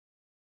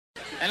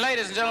And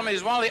ladies and gentlemen,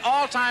 he's one of the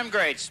all-time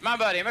greats, my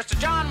buddy, Mr.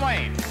 John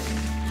Wayne.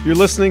 You're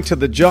listening to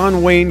the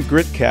John Wayne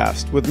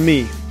Gritcast with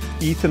me,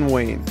 Ethan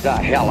Wayne. The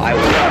hell I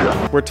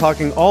was. We're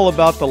talking all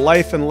about the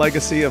life and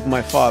legacy of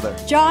my father.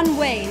 John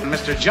Wayne.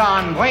 Mr.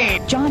 John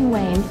Wayne. John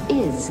Wayne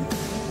is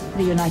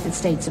the United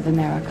States of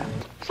America.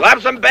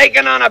 Slap some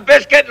bacon on a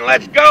biscuit and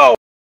let's go.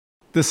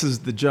 This is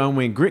the John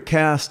Wayne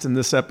Gritcast. In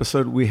this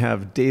episode, we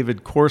have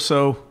David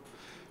Corso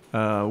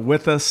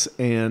with us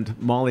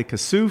and Molly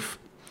Kassouf.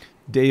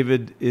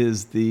 David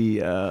is the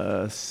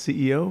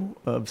CEO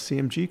of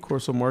CMG,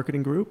 Corso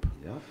Marketing Group.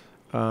 Yep.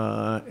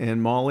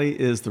 And Molly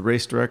is the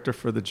race director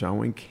for the John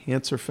Wayne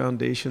Cancer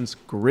Foundation's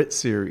Grit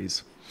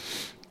Series.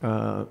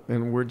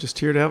 And we're just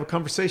here to have a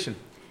conversation.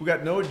 We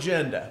got no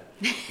agenda.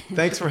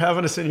 Thanks for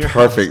having us in your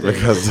Perfect, house,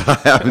 because I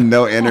have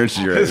no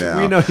energy right now.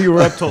 We know you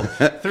were up till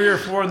 3 or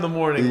 4 in the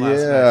morning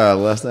last night. Yeah,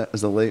 last night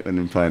was a late one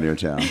in Pioneer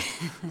Town.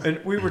 And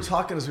we were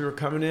talking as we were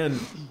coming in,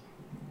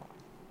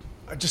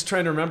 just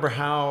trying to remember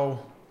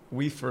how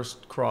we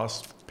first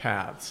crossed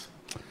paths.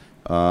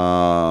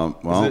 Well,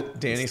 is it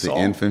Danny Saul?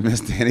 The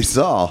infamous Danny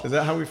Saul. Is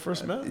that how we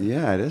first met?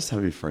 Yeah, it is how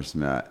we first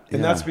met.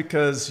 And yeah. that's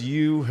because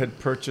you had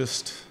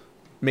purchased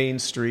Main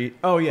Street.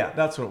 Oh, yeah,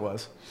 that's what it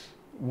was.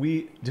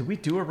 Did we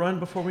do a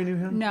run before we knew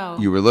him? No.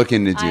 You were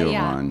looking to do a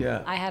yeah. run.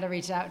 Yeah. I had to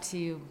reach out to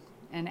you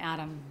and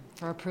Adam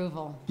for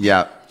approval.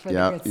 Yeah, For the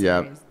yeah, Grit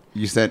yeah. Series.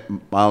 You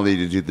sent Molly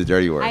to do the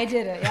dirty work. I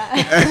did it,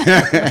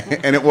 yeah.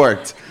 And it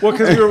worked. Well,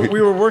 because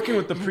we were working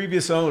with the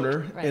previous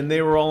owner, Right. and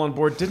they were all on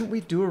board. Didn't we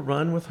do a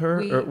run with her?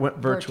 We- Or it went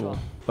virtual?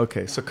 virtual.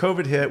 Okay, so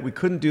COVID hit. We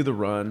couldn't do the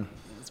run,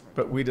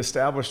 but we'd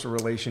established a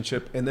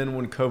relationship. And then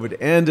when COVID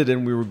ended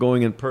and we were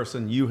going in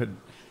person, you had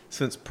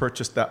since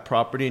purchased that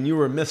property, and you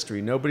were a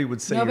mystery. Nobody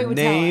would say Nobody your would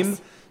tell name.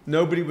 us.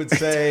 Nobody would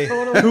say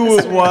Total who it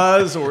mystery.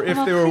 was or if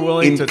they were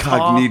willing to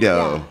talk.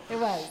 Incognito. Yeah, it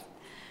was.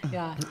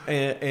 Yeah.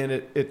 And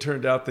it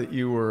turned out that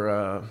you were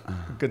a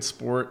good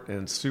sport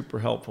and super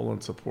helpful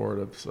and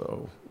supportive.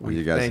 So Well,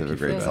 you guys thank have a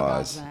for great that.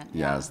 cause. It was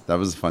yeah. Yes, that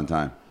was a fun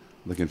time.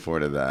 Looking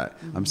forward to that.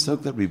 I'm so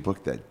glad we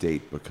booked that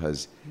date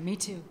because Me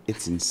too.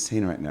 it's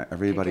insane right now.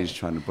 Everybody's good.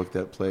 trying to book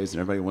that place, and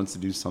everybody wants to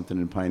do something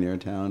in Pioneer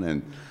Town,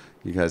 and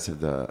you guys have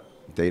the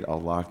date all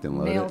locked and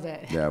loaded. Nailed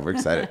it. Yeah, we're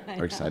excited. We're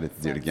know, excited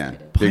to do so it again.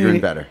 excited. Bigger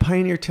and better.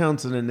 Pioneer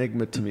Town's an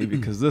enigma to me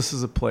because this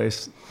is a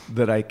place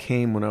that I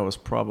came when I was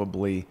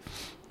probably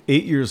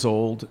 8 years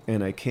old,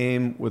 and I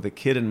came with a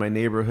kid in my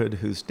neighborhood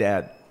whose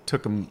dad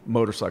took him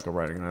motorcycle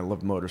riding, and I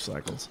love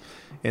motorcycles.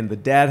 And the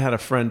dad had a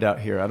friend out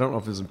here. I don't know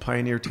if it was in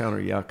Pioneer Town or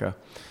Yucca,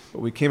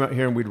 but we came out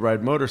here and we'd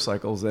ride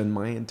motorcycles, and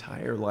my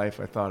entire life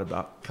I thought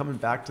about coming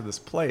back to this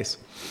place.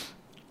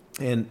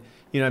 And,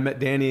 I met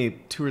Danny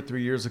 2 or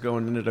 3 years ago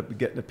and ended up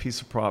getting a piece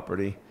of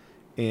property.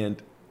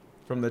 And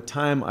from the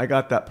time I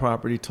got that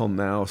property till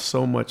now,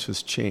 so much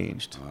has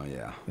changed. Oh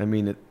yeah. I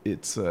mean,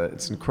 it's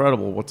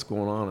incredible what's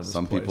going on in this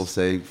Some place. people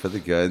say for the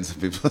good, some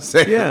people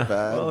say Yeah, for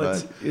bad. well,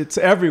 but it's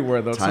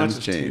everywhere though. It's not times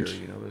just change.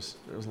 here.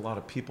 There's a lot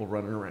of people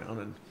running around,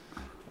 and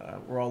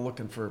we're all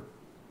looking for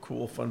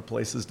cool, fun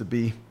places to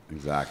be.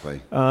 exactly.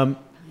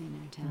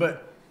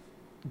 But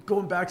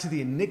going back to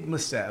the enigma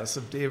status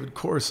of David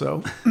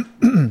Corso,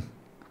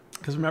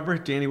 because remember,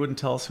 Danny wouldn't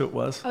tell us who it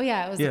was. Oh,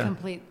 yeah. It was Yeah. a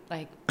complete,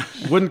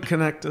 Wouldn't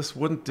connect us,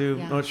 wouldn't do,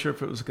 Yeah. not sure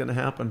if it was going to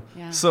happen.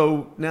 Yeah.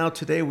 So now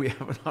today we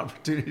have an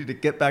opportunity to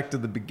get back to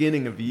the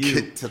beginning of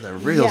you. Get to the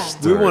real Yeah.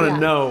 story. We want to Yeah.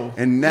 know.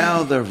 And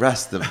now the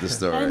rest of the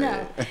story. I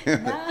know.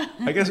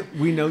 I guess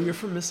we know you're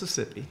from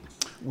Mississippi.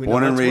 We know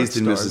Born and that's where it raised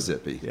in started.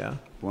 Mississippi. Yeah.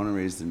 Born and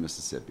raised in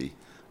Mississippi.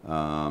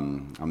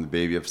 I'm the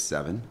baby of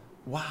 7.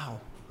 Wow.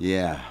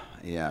 Yeah,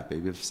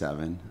 baby of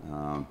 7.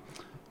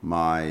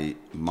 My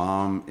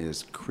mom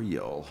is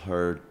Creole.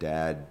 Her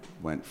dad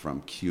went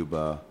from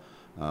Cuba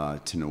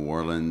to New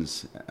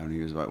Orleans. And he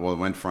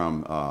went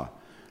from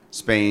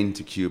Spain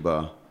to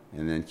Cuba,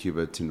 and then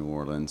Cuba to New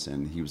Orleans.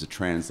 And he was a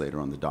translator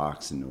on the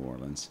docks in New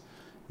Orleans.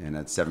 And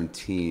at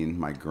 17,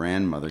 my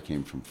grandmother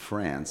came from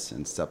France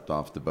and stepped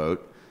off the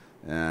boat,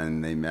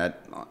 and they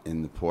met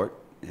in the port,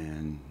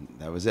 and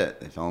that was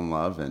it. They fell in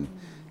love, and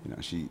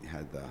she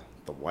had the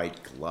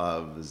white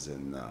gloves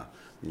and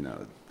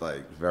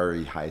like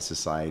very high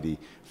society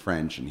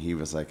French, and he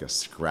was like a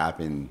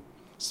scrapping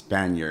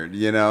Spaniard.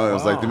 It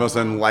was like the most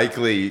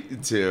unlikely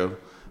to.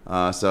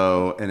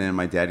 And then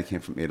my daddy came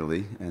from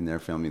Italy, and their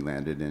family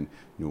landed in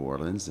New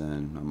Orleans,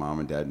 and my mom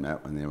and dad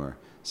met when they were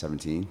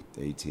 17,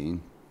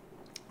 18.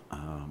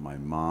 My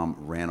mom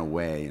ran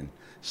away and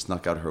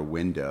snuck out her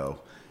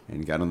window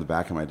and got on the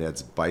back of my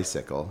dad's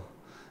bicycle,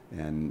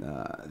 and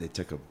they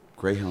took a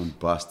Greyhound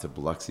bus to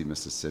Biloxi,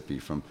 Mississippi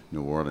from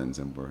New Orleans,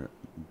 and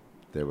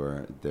they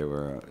were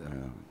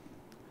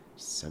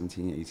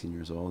 17, 18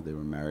 years old. They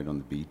were married on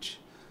the beach.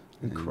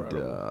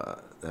 Incredible.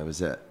 And, that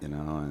was it,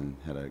 and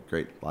had a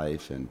great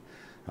life. And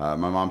my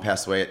mom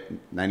passed away at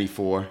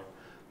 94. It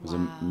was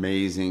Wow.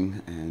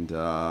 amazing. And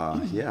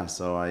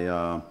so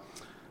I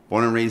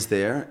born and raised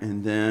there,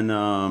 and then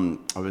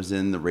I was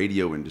in the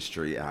radio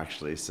industry,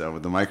 actually. So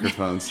with the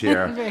microphones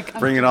here,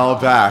 bring it all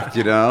back,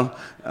 you know.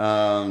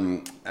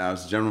 I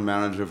was general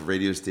manager of a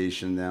radio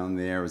station down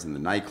there. I was in the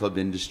nightclub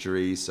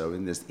industry, so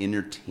in this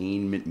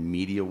entertainment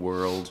media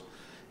world,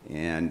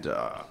 and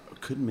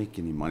couldn't make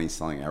any money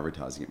selling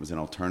advertising. It was an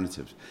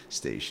alternative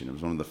station. It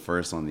was one of the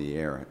first on the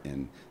air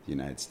in the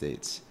United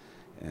States.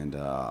 And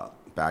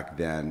back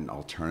then,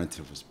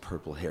 alternative was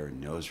purple hair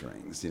and nose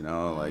rings, you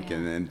know,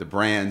 and the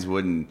brands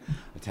wouldn't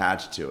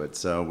attach to it.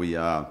 So we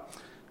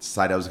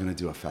decided I was going to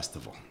do a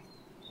festival.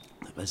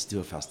 Let's do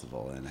a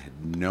festival. And I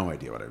had no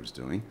idea what I was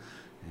doing.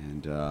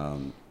 And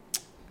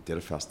did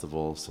a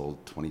festival,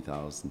 sold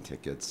 20,000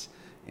 tickets.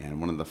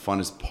 And one of the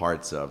funnest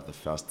parts of the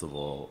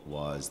festival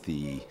was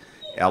the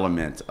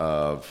element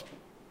of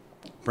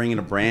bringing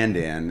a brand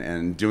in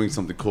and doing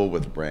something cool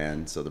with the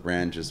brand. So the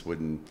brand just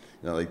wouldn't,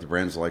 you know, like the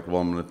brands were like,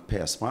 well, I'm going to pay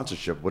a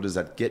sponsorship. What does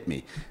that get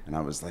me? And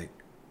I was like,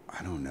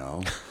 I don't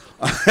know.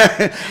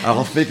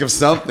 I'll think of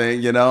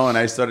something, you know. And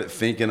I started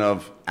thinking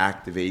of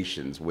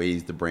activations,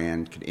 ways the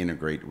brand could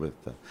integrate with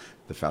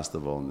the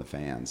festival and the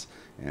fans,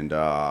 and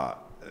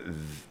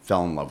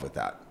fell in love with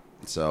that.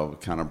 So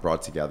kind of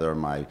brought together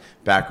my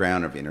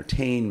background of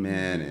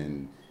entertainment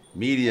and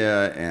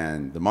media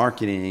and the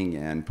marketing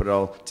and put it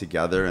all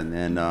together. And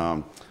then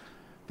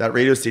that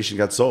radio station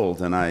got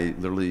sold, and I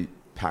literally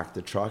packed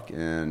the truck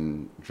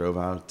and drove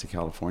out to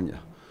California.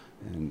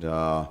 And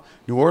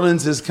New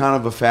Orleans is kind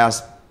of a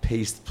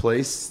fast-paced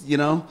place, you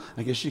know,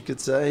 I guess you could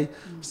say.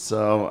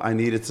 So I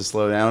needed to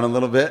slow down a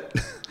little bit.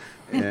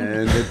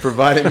 And it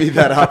provided me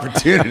that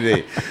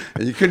opportunity.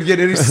 And you couldn't get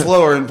any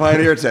slower in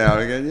Pioneer Town.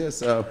 Again, yeah,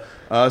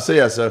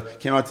 so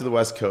came out to the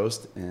West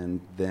Coast,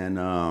 and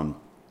then...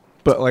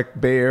 But like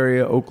Bay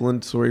Area,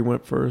 Oakland, so where you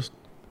went first?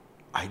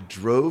 I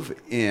drove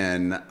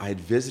in. I'd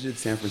visited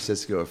San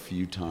Francisco a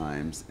few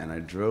times, and I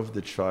drove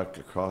the truck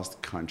across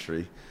the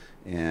country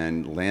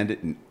and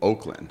landed in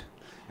Oakland.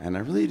 And I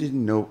really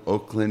didn't know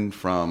Oakland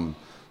from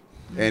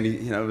any,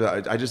 you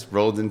know, I just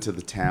rolled into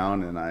the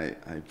town, and I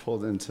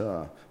pulled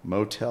into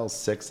Motel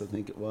 6, I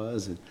think it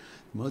was, and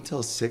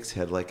Motel 6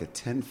 had like a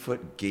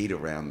 10-foot gate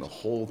around the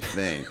whole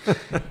thing.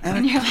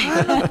 And I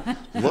kind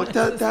of looked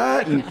at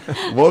that and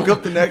woke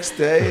up the next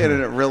day and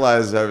I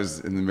realized I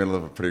was in the middle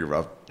of a pretty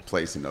rough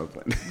place in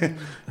Oakland.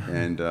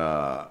 And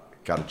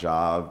got a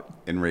job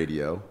in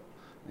radio.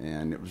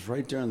 And it was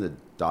right during the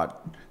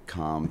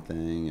 .com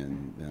thing,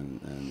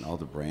 and all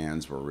the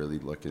brands were really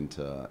looking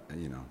to,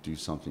 you know, do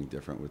something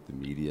different with the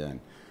media.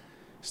 And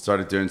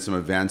started doing some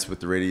events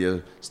with the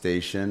radio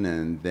station,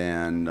 and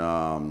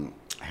then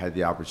had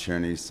the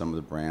opportunity, some of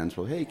the brands,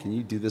 well, hey, can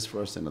you do this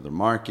for us in other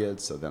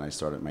markets? So then I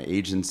started my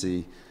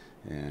agency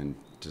and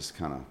just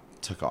kind of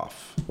took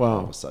off all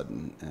of a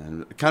sudden.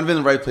 And kind of in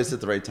the right place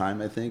at the right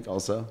time, I think,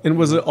 also. And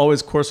was it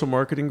always Corso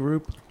Marketing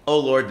Group? Oh,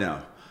 Lord,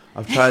 no.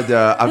 I've tried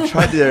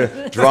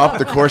to drop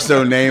the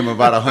Corso name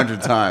about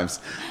 100 times.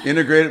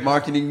 Integrated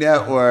Marketing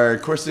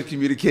Network, Corso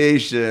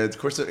Communications,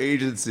 Corso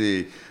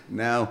Agency,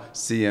 now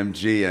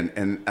CMG.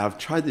 And I've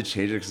tried to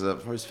change it because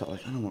I've always felt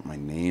like I don't want my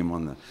name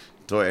on the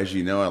door. As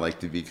you know, I like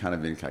to be kind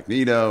of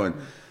incognito. And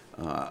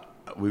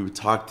we would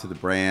talk to the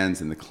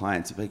brands and the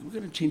clients. They'd be like, we're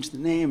going to change the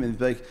name. And they'd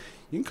be like,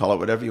 you can call it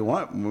whatever you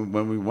want.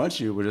 When we want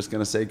you, we're just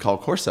going to say call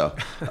Corso.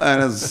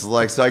 And it's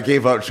like, so I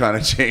gave up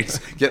trying to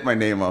get my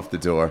name off the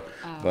door.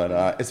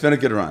 But it's been a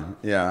good run,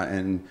 yeah.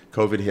 And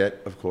COVID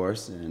hit, of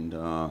course, and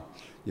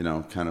you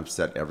know, kind of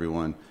set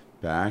everyone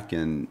back.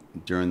 And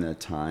during that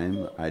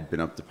time, I'd been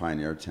up to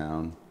Pioneer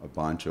Town a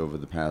bunch over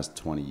the past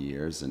 20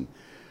 years, and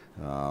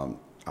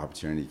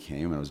opportunity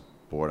came, and I was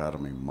bored out of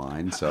my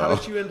mind. So how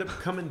did you end up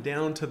coming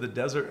down to the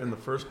desert in the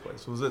first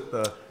place? Was it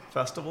the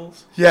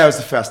festivals? Yeah, it was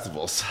the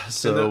festivals.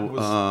 So and it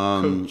was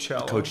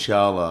Coachella.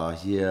 Coachella,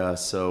 yeah.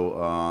 So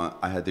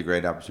I had the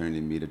great opportunity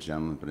to meet a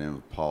gentleman by the name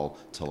of Paul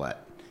Tillett.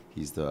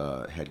 He's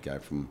the head guy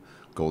from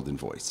Golden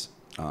Voice.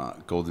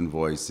 Golden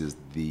Voice is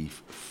the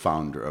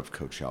founder of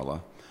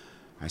Coachella.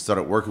 I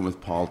started working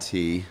with Paul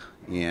T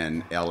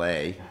in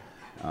L.A.,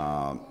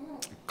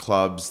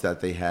 clubs that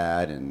they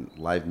had and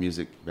live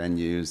music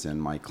venues, and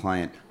my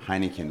client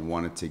Heineken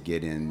wanted to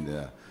get in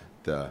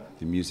the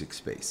music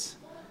space.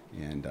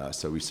 And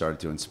so we started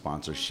doing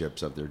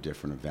sponsorships of their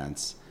different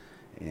events.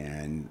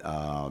 And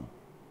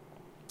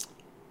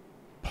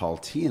Paul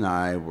T and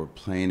I were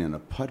playing in a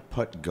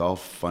putt-putt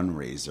golf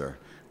fundraiser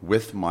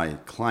with my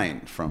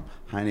client from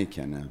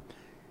Heineken. And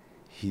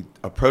he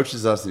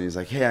approaches us and he's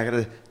like, hey, I got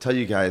to tell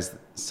you guys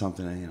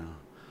something. You know,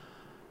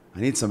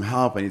 I need some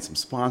help. I need some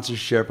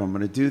sponsorship. I'm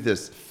going to do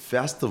this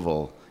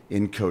festival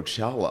in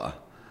Coachella.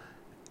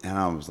 And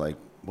I was like,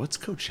 what's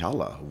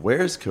Coachella?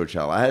 Where's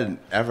Coachella? I hadn't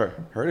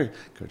ever heard of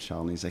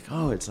Coachella. And he's like,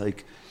 oh, it's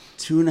like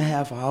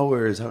 2.5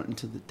 hours out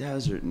into the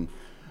desert. And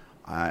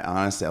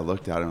I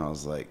looked at him and I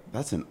was like,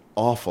 that's an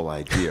awful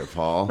idea,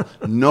 Paul.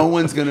 No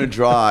one's going to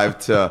drive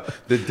to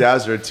the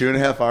desert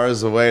 2.5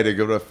 hours away to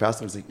go to a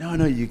festival. It's like,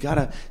 no, you got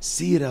to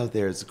see it out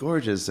there. It's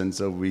gorgeous. And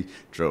so we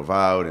drove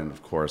out, and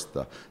of course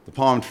the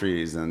palm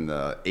trees and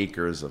the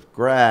acres of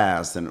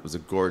grass, and it was a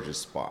gorgeous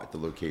spot, the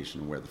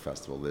location where the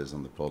festival is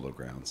on the Polo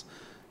Grounds.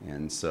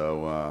 And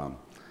so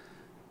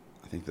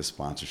I think the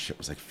sponsorship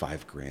was like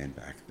 $5,000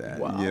 back then,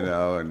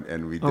 Wow.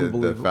 and we did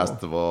the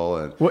festival.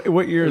 And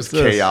What year is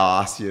this?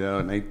 Chaos,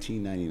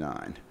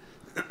 1999.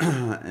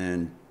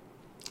 And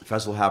the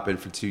festival happened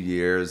for 2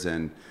 years,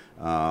 and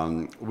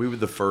we were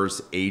the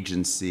first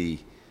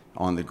agency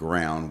on the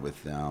ground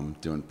with them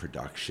doing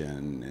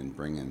production and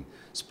bringing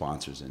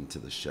sponsors into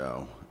the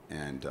show.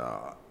 And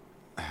I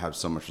have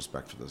so much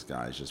respect for those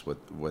guys, just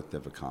what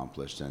they've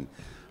accomplished. And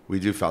we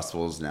do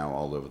festivals now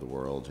all over the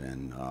world,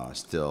 and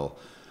still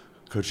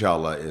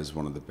Coachella is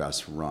one of the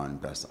best run,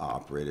 best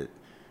operated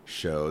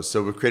shows.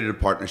 So we've created a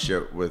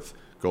partnership with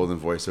Golden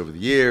Voice over the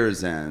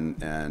years, and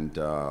I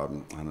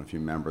don't know if you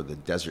remember the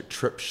Desert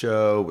Trip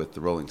show with the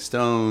Rolling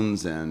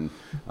Stones, and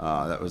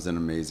that was an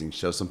amazing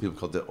show. Some people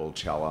called it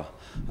Oldchella.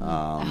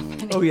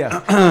 Oh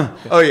yeah.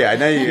 Oh yeah,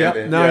 now you Yeah, get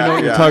it. now I know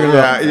what you're talking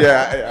about.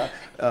 Yeah.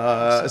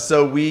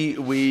 So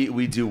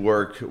we do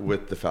work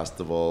with the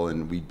festival,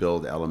 and we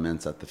build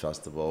elements at the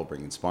festival,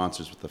 bringing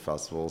sponsors with the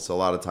festival. So a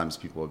lot of times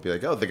people would be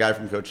like, "Oh, the guy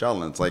from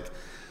Coachella," and it's like,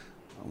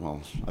 well,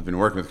 I've been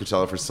working with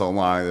Coachella for so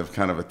long, they've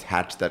kind of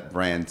attached that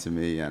brand to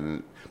me,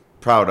 and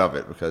proud of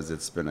it because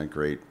it's been a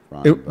great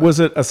run. Was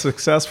it a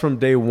success from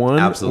day one?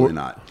 Absolutely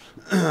not.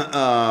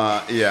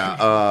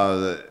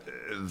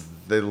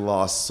 They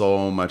lost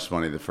so much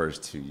money the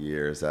first 2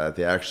 years that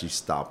they actually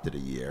stopped it a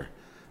year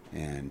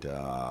and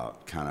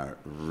kind of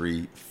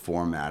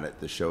reformatted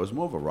the show. It was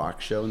more of a rock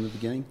show in the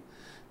beginning.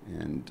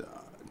 And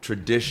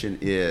tradition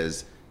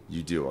is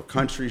you do a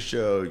country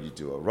show, you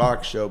do a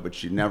rock show,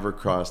 but you never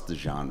cross the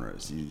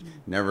genres. You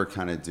never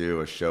kind of do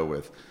a show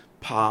with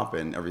pop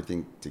and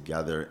everything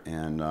together.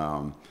 And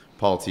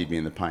Paul T,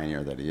 being the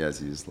pioneer that he is,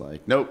 he's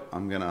like, nope,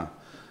 I'm going to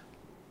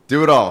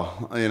do it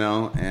all,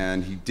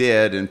 and he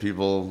did, and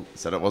people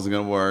said it wasn't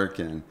going to work,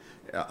 and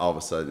all of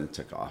a sudden it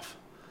took off.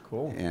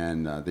 Cool.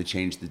 And they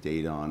changed the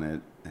date on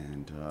it,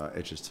 and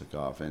it just took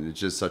off, and it's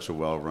just such a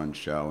well-run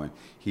show, and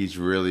he's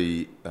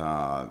really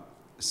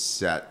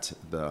set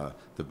the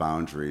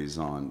boundaries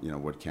on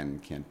what can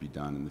and can't be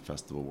done in the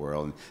festival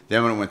world. And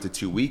then when it went to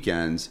 2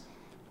 weekends,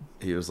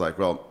 he was like,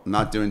 well, I'm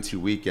not doing 2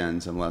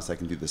 weekends unless I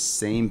can do the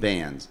same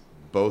bands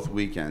both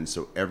weekends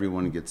so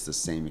everyone gets the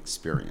same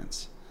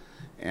experience.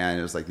 And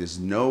it was like, there's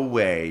no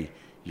way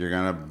you're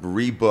going to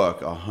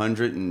rebook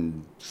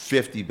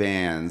 150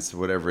 bands,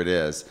 whatever it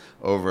is,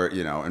 over,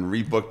 and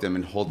rebook them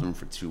and hold them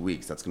for 2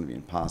 weeks. That's going to be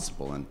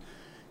impossible. And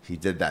he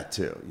did that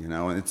too,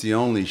 and it's the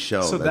only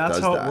show So that that's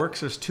does how that. it works?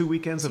 There's 2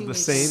 weekends of the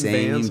Same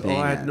same bands? Oh,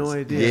 I had no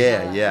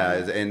idea. Yeah.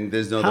 And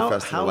there's no other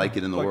festival like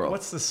it in the world.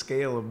 What's the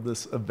scale of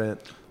this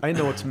event? I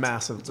know it's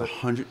massive. It's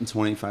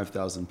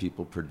 125,000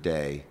 people per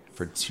day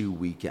for 2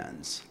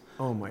 weekends.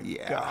 Oh my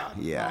God.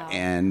 Yeah. Wow.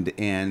 And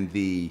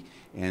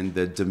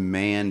the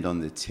demand on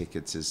the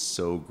tickets is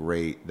so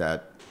great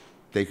that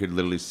they could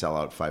literally sell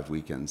out 5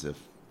 weekends if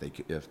they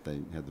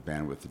had the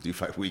bandwidth to do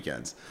 5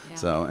 weekends. Yeah.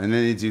 So, and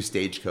then they do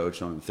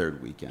Stagecoach on the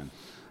third weekend.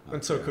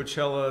 And so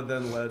Coachella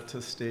then led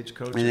to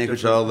Stagecoach. And then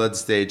Coachella led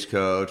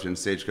Stagecoach, and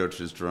Stagecoach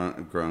has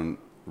grown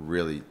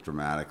really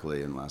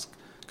dramatically in the last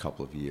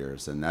couple of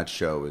years. And that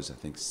show is, I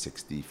think,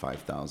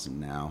 65,000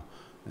 now.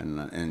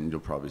 And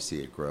you'll probably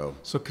see it grow.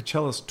 So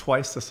Coachella's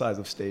twice the size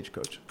of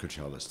Stagecoach.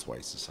 Coachella's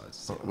twice the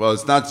size. Well,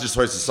 it's not just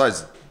twice the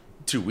size;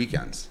 2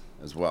 weekends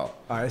as well.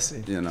 I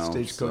see.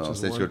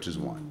 Stagecoach is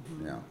one.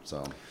 Yeah.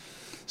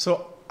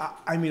 So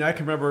I mean, I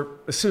can remember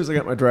as soon as I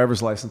got my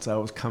driver's license, I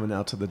was coming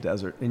out to the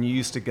desert, and you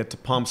used to get to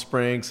Palm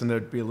Springs, and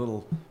there'd be a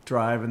little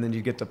drive, and then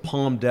you get to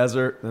Palm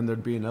Desert, and then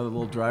there'd be another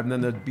little drive, and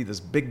then there'd be this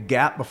big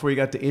gap before you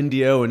got to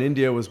Indio, and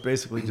Indio was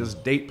basically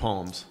just date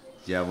palms.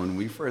 Yeah. When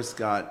we first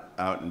got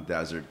out in the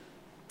desert,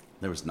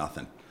 there was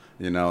nothing.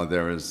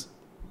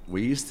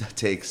 We used to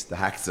take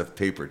stacks of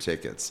paper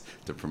tickets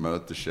to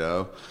promote the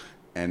show,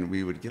 and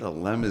we would get a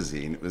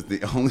limousine. It was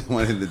the only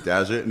one in the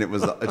desert, and it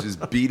was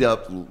just beat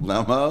up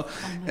limo.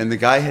 And the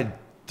guy had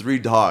 3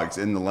 dogs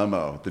in the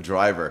limo, the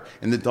driver.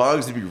 And the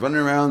dogs would be running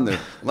around the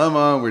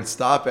limo, and we'd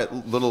stop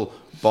at little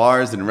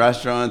bars and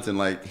restaurants and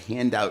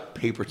hand out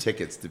paper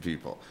tickets to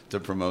people to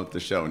promote the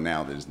show.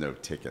 Now there's no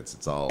tickets.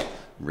 It's all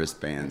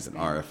wristbands and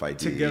RFID.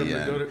 To get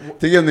them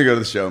to get them to go to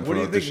the show and What do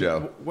you promote the think?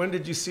 show. When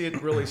did you see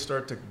it really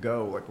start to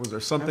go? Was there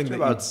something After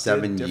that about you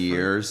 7 did different?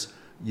 years,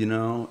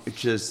 it's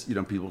just,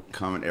 people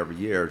coming every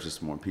year,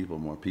 just more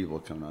people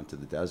coming out to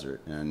the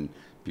desert, and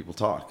people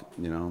talk,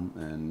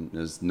 and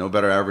there's no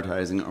better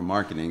advertising or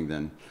marketing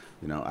than,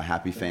 a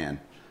happy fan.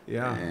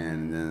 Yeah.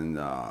 And then,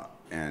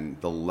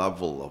 and the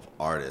level of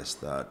artists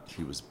that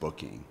he was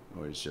booking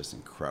was just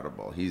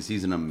incredible. He's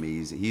an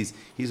amazing, he's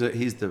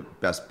the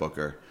best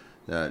booker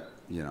that,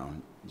 you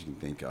can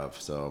think of.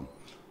 So,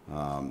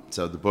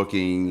 So the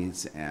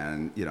bookings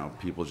and,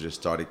 people just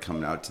started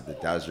coming out to the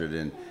desert,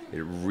 and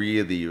it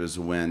really was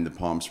when the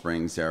Palm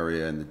Springs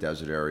area and the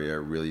desert area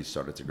really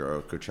started to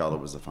grow. Coachella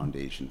was the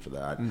foundation for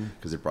that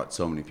because it brought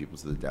so many people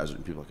to the desert,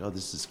 and people were like, oh,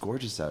 this is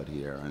gorgeous out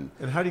here.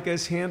 And how do you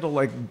guys handle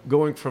like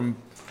going from,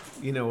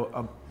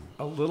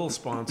 a little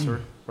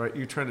sponsor, right?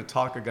 You're trying to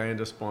talk a guy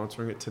into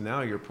sponsoring it to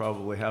now you're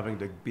probably having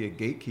to be a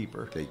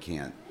gatekeeper. They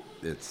can't.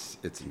 It's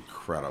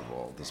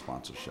incredible, the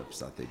sponsorships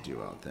that they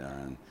do out there.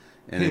 And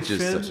Hey, it's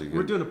just Finn, such a good...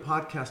 we're doing a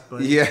podcast,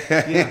 buddy.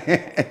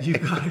 Yeah. You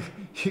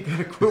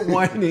gotta quit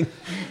whining.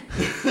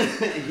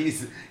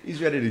 he's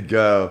ready to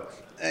go.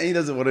 He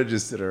doesn't want to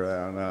just sit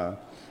around.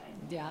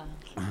 Yeah.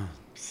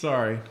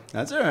 Sorry.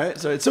 That's all right.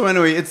 So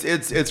anyway,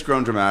 it's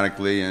grown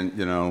dramatically, and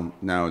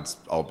now it's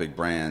all big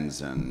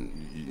brands, and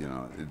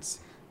it's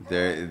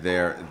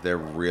they're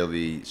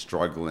really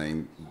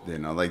struggling.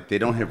 Like they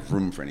don't have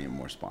room for any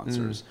more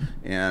sponsors,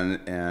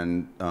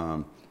 and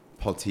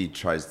Paul T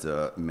tries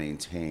to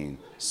maintain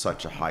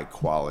such a high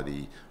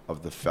quality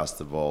of the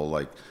festival,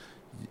 like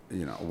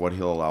what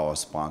he'll allow a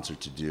sponsor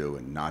to do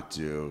and not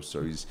do.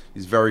 So he's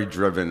very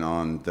driven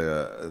on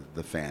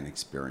the fan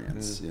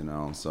experience,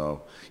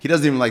 So he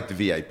doesn't even like the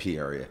VIP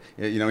area.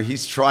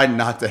 He's tried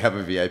not to have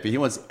a VIP. He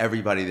wants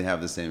everybody to have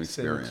the same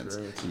experience.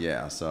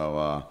 Yeah.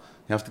 So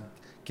you have to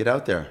get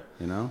out there.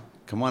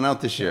 Come on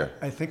out this year.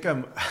 I think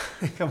I'm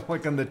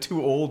like on the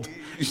too old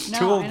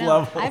No, I know.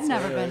 level. I've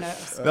never been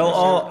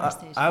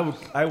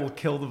I will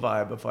kill the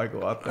vibe if I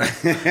go out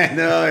there.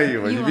 No,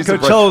 you wouldn't. You'd be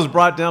surprised. Coachella was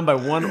brought down by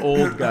one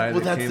old guy.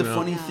 Well, that's came the out.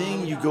 funny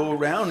thing. You go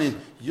around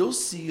and you'll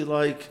see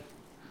like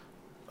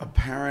a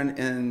parent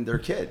and their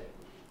kid,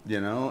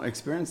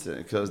 experience it,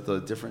 because the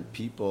different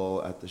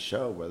people at the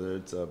show, whether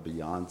it's a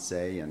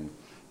Beyonce and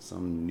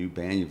some new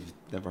band you've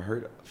never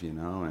heard of,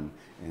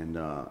 and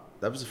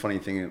that was the funny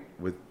thing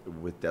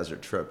with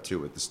Desert Trip too,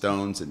 with the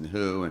Stones and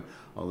Who and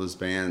all those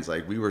bands.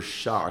 Like we were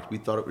shocked. We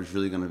thought it was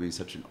really going to be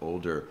such an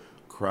older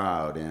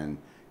crowd, and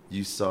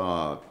you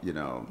saw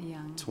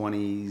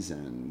 20s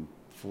and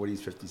 40s,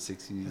 50s,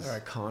 60s. They're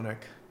iconic.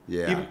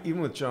 Yeah.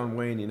 Even with John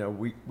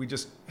Wayne, we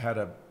just had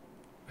a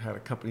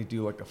company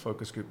do like a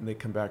focus group, and they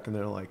come back and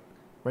they're like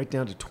right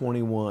down to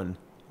 21.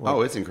 Like,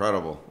 Oh, it's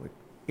incredible. Like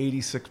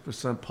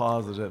 86%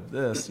 positive.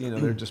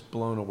 They're just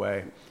blown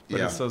away. But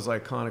Yeah. it's those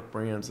iconic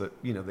brands that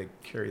they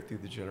carry through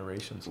the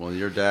generations. Well,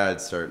 your dad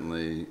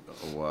certainly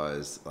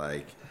was.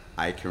 Like,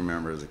 I can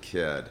remember as a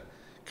kid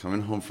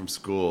coming home from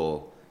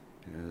school.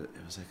 It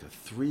was like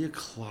a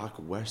 3:00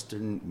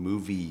 Western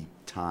movie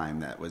time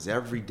that was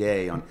every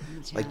day on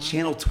like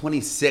channel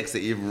 26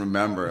 that you even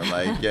remember.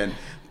 Like, and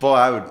boy,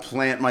 I would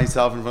plant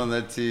myself in front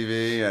of that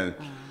TV, and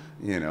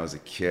as a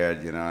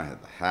kid, I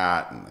had the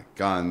hat and the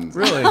guns.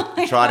 Really?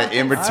 Try to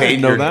imitate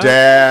know your that.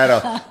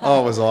 dad.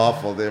 Oh, it was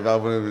awful, Dave. I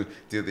wouldn't even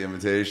do the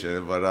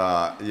imitation,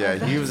 but yeah,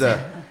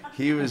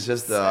 he was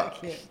just a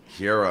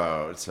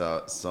hero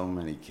to so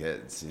many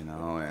kids, and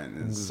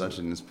it's such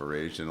an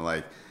inspiration.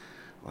 Like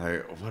what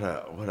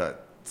a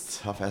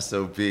tough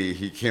SOB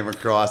he came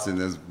across in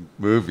those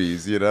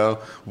movies,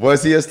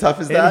 Was he as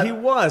tough as that? And he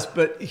was,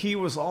 but he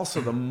was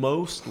also the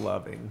most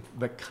loving,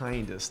 the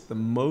kindest, the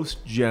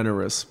most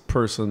generous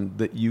person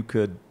that you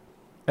could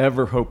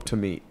ever hope to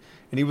meet.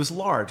 And he was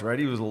large, right?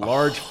 He was a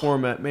large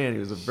format man. He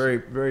was a very,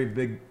 very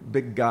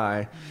big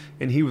guy.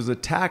 And he was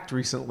attacked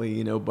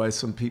recently, by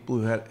some people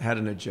who had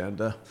an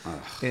agenda.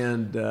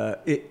 And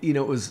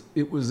it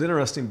was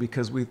interesting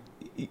because we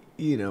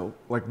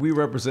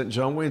represent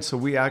John Wayne, so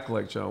we act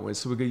like John Wayne.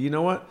 So we go, you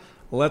know what?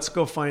 Let's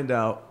go find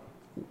out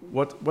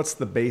what's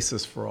the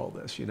basis for all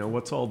this.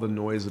 What's all the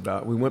noise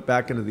about? We went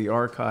back into the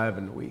archive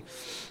and we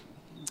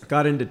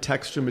got into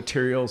texture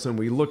materials, and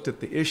we looked at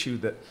the issue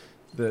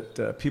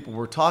that people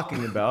were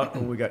talking about,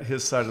 and we got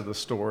his side of the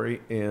story.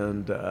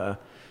 And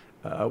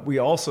we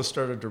also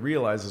started to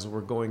realize as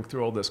we're going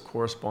through all this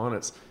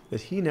correspondence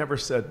that he never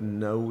said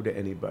no to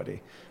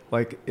anybody.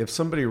 Like if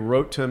somebody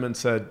wrote to him and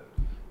said,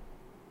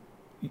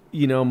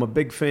 I'm a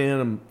big fan,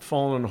 I'm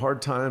falling on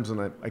hard times,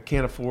 and I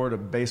can't afford a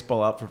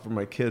baseball outfit for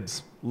my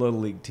kids' Little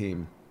League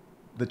team,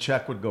 the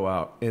check would go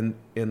out. And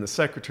the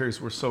secretaries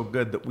were so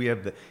good that we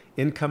have the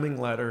incoming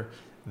letter,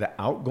 the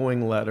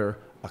outgoing letter,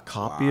 a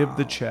copy of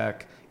the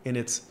check, and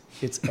it's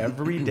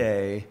every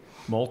day,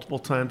 multiple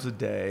times a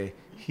day,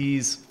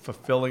 he's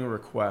fulfilling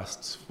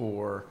requests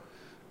for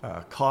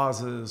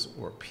causes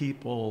or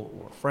people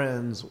or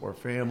friends or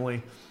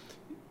family.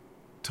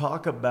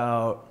 Talk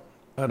about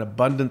an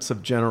abundance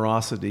of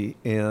generosity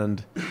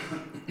and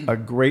a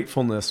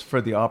gratefulness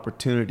for the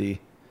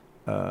opportunity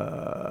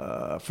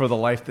for the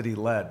life that he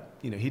led.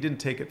 He didn't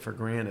take it for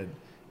granted,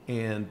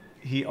 and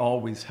he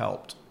always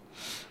helped.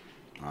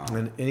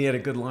 And he had a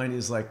good line.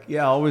 He's like,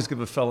 yeah, I always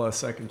give a fella a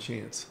second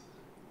chance.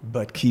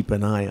 but keep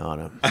an eye on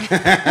him.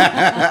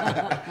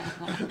 I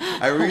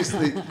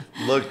recently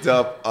looked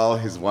up all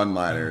his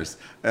one-liners,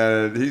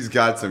 and he's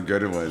got some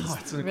good ones. Oh,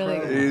 it's Really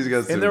incredible. He's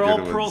got some And they're good all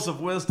ones. pearls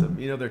of wisdom.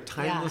 You know, they're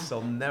timeless.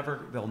 Yeah.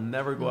 They'll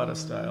never go out of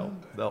style.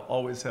 They'll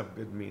always have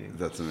good meaning.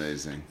 That's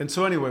amazing. And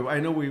so anyway, I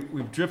know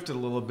we've drifted a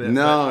little bit.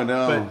 No,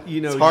 but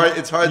you know,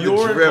 it's hard to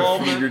your drift from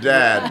involvement your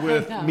dad.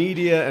 with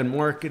media and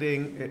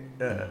marketing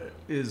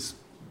is,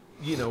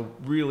 you know,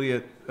 really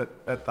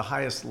at the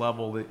highest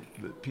level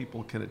that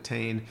people can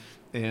attain.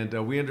 And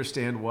we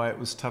understand why it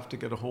was tough to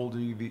get a hold of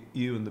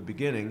you in the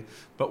beginning.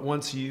 But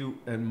once you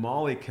and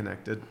Molly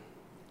connected,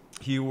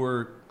 you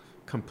were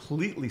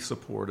completely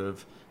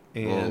supportive.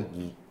 And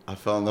Well, I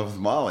fell in love with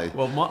Molly.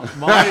 well,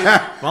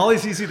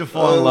 Molly's easy to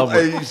fall in love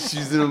with.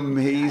 She's an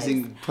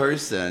amazing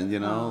person, you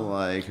know,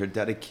 like her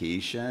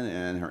dedication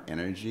and her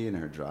energy and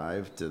her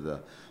drive to the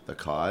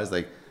cause.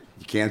 Like,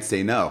 you can't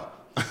say no.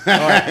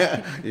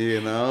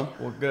 You know?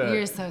 Well, good.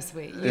 You're so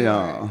sweet.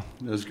 Yeah,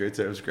 it was great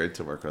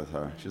to work with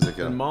her. She's like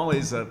And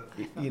Molly's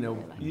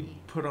you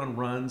put on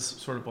runs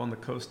sort of on the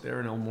coast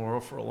there in El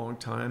Morro for a long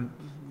time.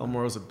 El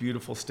Morro is a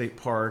beautiful state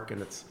park,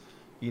 and it's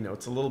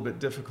a little bit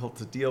difficult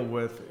to deal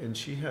with. And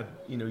she had,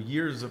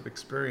 years of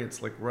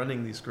experience like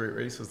running these great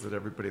races that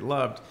everybody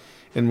loved.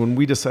 And when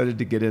we decided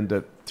to get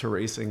into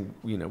racing,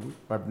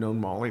 I've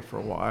known Molly for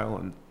a while,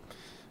 and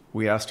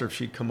we asked her if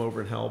she'd come over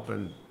and help.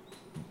 And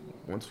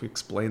once we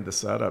explained the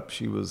setup,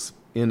 she was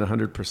in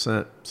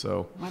 100%.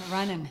 So Went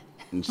running.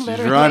 and she's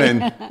Literally. running.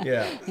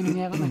 yeah. And you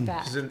haven't looked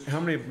back. She's in, how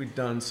many have we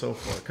done so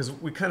far? Because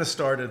we kind of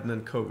started and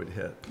then COVID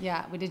hit.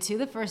 Yeah, we did 2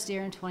 the first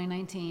year in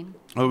 2019.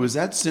 Oh, was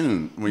that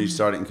soon when you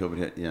started and COVID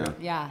hit? Yeah.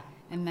 Yeah,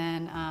 and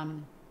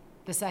then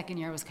the second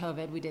year was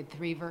COVID. We did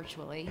 3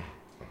 virtually,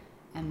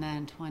 and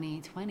then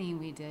 2020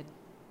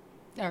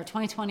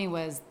 2020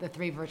 was the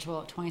 3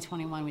 virtual.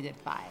 2021 we did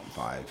 5.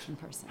 5 in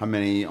person. How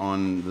many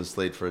on the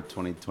slate for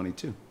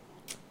 2022?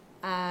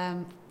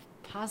 5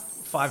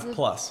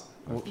 plus.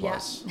 Yeah.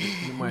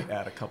 You might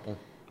add a couple.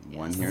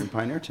 One here in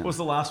Pioneer Town. What was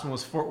the last one?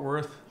 Was Fort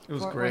Worth? It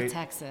was Fort great. Worth,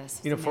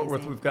 Texas. You know, It's Fort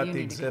Worth, amazing. we've got You the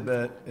need to go.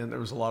 exhibit, and there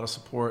was a lot of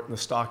support. And the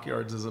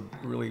Stockyards is a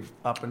really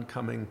up and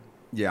coming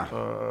Yeah.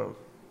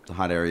 The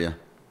hot area.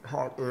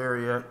 hot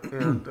area,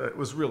 and it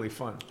was really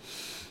fun.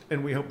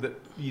 And we hope that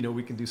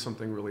we can do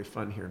something really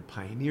fun here in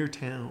Pioneer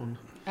Town.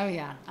 Oh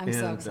yeah, I'm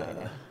so And,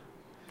 excited.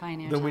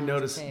 Pioneer. Then we Town is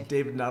noticed safe.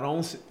 David not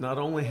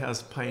only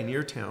has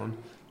Pioneer Town,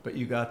 but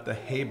you got the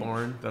hay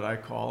barn that I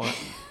call it.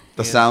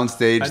 The And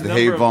soundstage, a the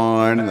hay number of-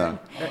 barn. The,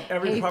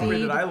 Every Hay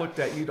property feed. that I looked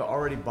at, you'd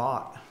already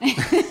bought.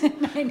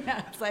 I know,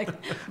 it's like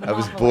I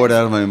was monopoly. bored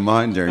out of my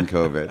mind during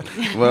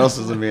COVID. What else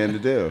was a man to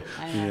do?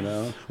 I know. You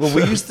know. Well,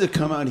 we used to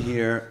come out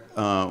here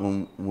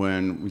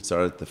when we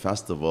started the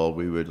festival.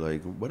 We would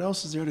like, what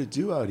else is there to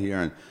do out here?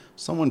 And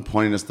someone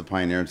pointed us to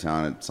Pioneer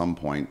Town at some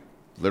point,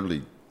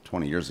 literally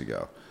 20 years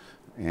ago,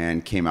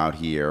 and came out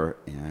here,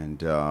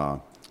 and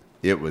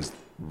it was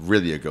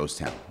really a ghost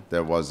town.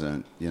 There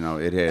wasn't,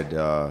 it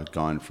had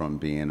gone from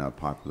being a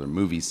popular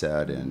movie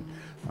set, and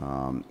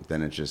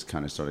then it just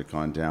kind of started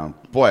going down.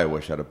 Boy, I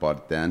wish I'd have bought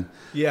it then.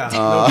 Yeah,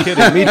 no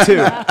kidding. Me too.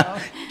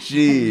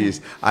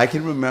 Jeez, I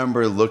can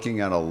remember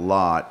looking at a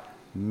lot,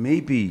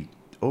 maybe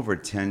over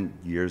 10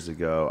 years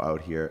ago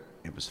out here.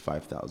 It was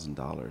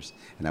 $5,000,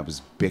 and I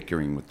was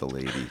bickering with the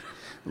lady,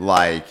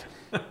 like,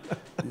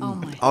 Oh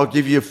my. "I'll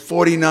give you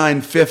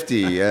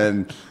 $49.50,"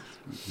 and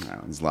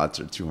these lots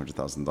are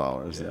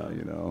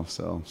 $200,000.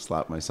 So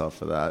slap myself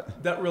for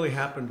that. That really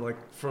happened. Like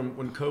from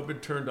when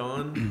COVID turned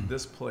on,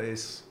 this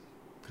place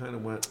kind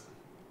of went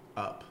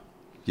up.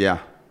 Yeah,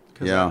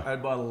 'Cause yeah. I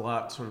bought a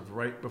lot sort of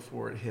right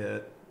before it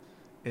hit,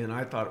 and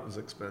I thought it was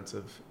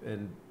expensive.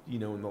 And in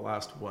the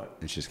last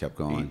It just kept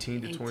going.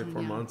 18 to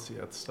 24 yeah. months,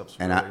 the stuff's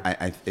And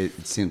really.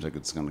 it seems like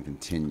it's going to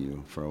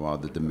continue for a while.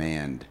 The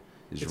demand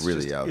is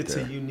really out it's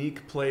there. a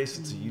unique place.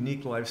 It's a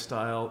unique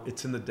lifestyle.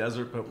 It's in the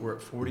desert, but we're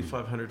at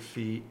 4,500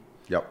 feet.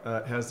 Yep.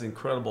 It has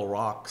incredible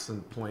rocks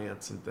and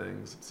plants and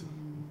things.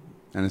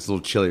 And it's a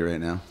little chilly right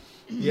now.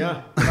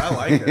 Yeah, but I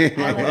like it.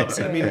 I I love love it.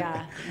 it I too, mean,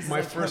 yeah. This is my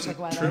like first perfect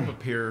weather. trip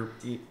up here,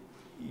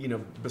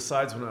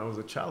 besides when I was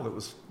a child, it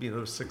was there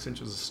was 6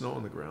 inches of snow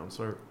on the ground,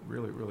 so I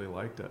really, really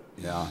liked it.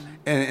 Yeah,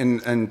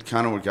 and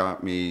kind of what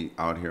got me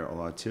out here a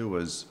lot too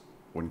was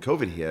when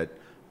COVID hit.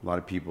 A lot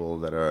of people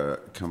that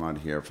come out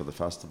here for the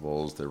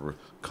festivals, they were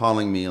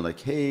calling me like,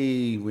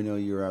 "Hey, we know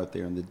you're out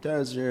there in the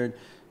desert.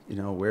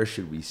 Where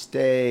should we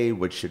stay?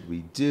 What should we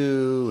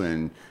do?"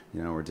 And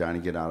we're down to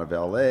get out of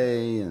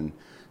LA, and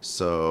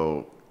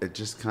so it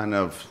just kind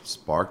of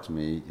sparked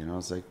me. I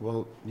was like,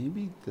 well,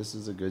 maybe this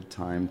is a good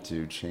time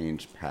to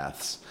change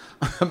paths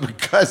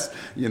because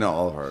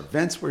all of our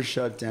events were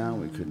shut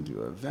down. We couldn't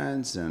do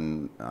events,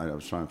 and I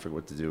was trying to figure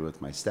what to do with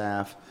my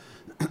staff.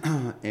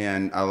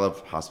 And I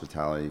love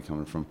hospitality,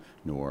 coming from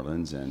New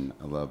Orleans, and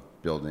I love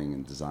building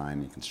and design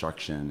and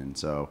construction. And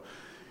so,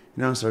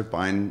 I started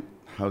buying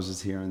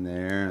houses here and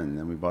there, and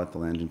then we bought the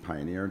land in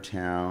Pioneer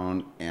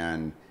Town,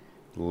 and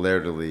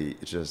literally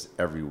just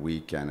every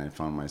weekend I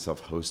found myself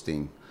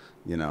hosting,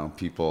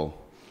 people,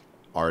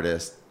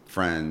 artists,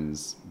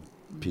 friends,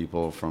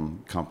 people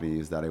from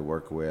companies that I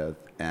work with,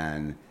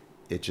 and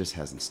it just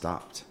hasn't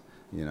stopped,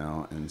 you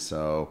know. And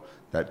so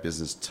that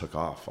business took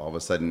off. All of a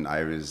sudden,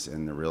 I was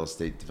in the real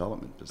estate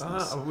development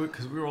business.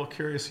 Because we were all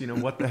curious, you know,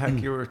 what the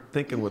heck you were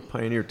thinking with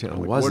Pioneer Town.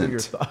 Like, wasn't. What are your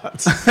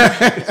thoughts?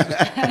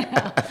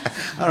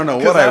 I don't know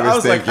what I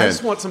was thinking. Like, I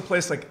just want some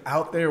place like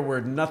out there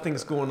where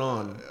nothing's going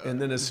on,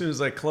 and then as soon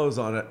as I close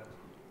on it,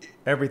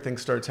 everything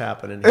starts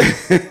happening.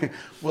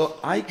 Well,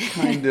 I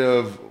kind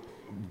of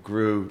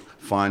grew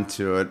fond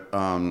to it.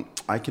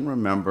 I can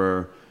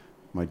remember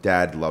my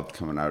dad loved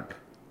coming out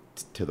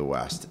to the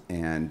West,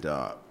 and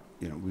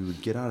you know, we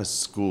would get out of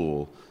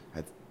school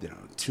at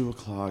 2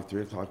 o'clock,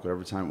 3 o'clock,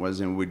 whatever time it was,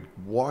 and we'd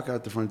walk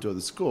out the front door of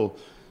the school,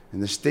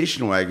 and the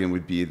station wagon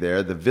would be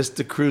there, the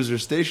Vista Cruiser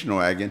station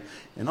wagon,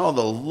 and all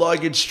the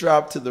luggage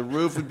strapped to the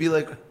roof would be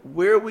like,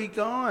 where are we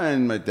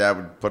going? My dad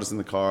would put us in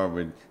the car,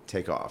 we'd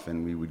take off,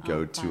 and we would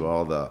go to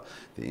all the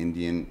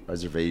Indian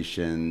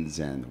reservations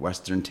and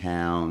western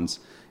towns.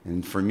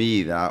 And for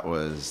me, that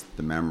was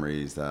the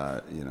memories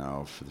that, you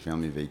know, for the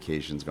family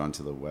vacations, going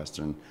to the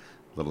western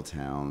little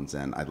towns,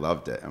 and I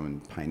loved it. And in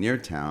Pioneer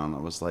Town, I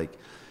was like,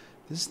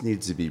 this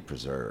needs to be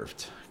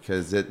preserved,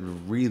 because it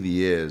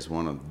really is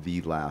one of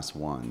the last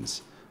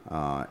ones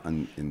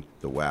in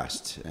the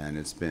West, and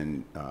it's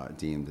been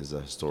deemed as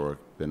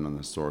been on the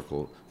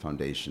historical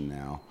foundation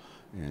now.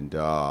 And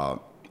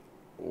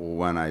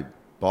when I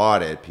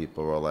bought it,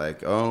 people were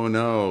like, oh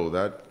no,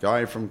 that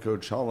guy from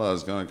Coachella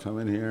is going to come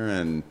in here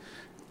and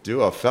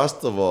do a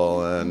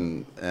festival,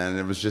 and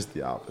it was just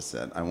the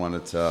opposite. I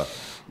wanted to,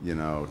 you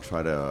know,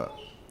 try to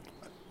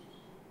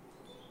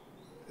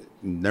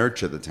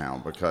nurture the town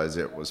because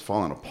it was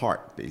falling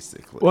apart,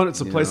 basically. Well,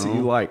 it's a place that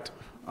you liked.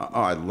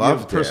 I loved it. You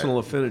have personal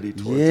affinity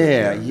towards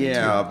it. it.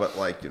 Yeah, but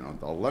like, you know,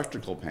 the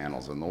electrical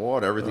panels and the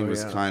water, everything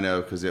was kind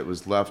of, because it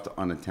was left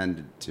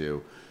unattended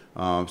to.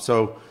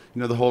 So, you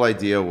know, the whole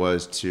idea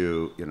was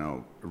to, you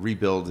know,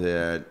 rebuild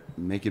it,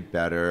 make it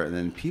better, and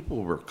then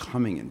people were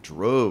coming in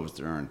droves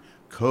during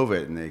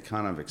COVID, and they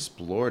kind of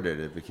explored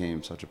it. It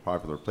became such a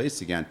popular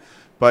place again,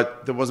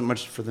 but there wasn't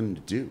much for them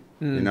to do.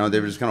 You know, they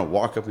were just kind of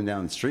walk up and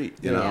down the street,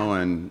 you know,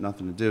 and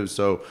nothing to do.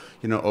 So,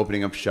 you know,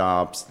 opening up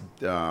shops,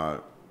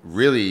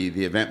 really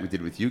the event we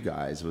did with you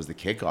guys was the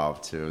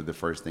kickoff to the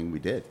first thing we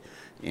did.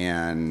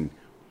 And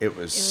it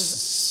was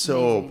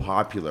so amazing.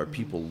 Popular.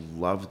 People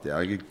loved it.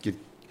 I could get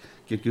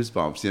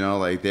goosebumps, you know,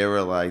 like they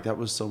were like, that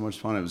was so much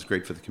fun. It was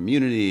great for the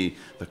community,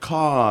 the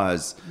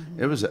cause.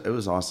 It was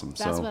awesome.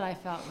 That's what I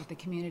felt with the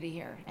community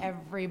here.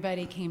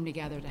 Everybody came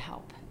together to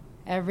help.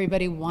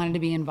 Everybody wanted to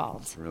be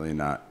involved. It's really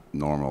not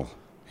normal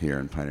here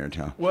in Pioneer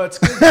Town. Well, it's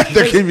good.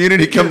 The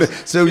community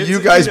so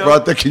you guys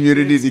brought the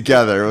community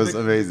together. It was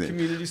amazing. The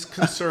community's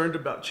concerned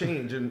about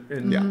change,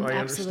 and I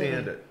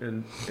understand it.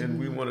 And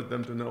we wanted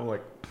them to know,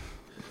 like,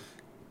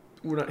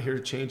 we're not here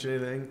to change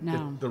anything.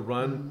 No. The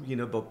run, you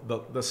know,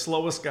 the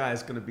slowest guy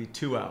is going to be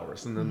 2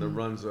 hours, and then the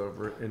run's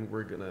over, and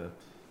we're going to,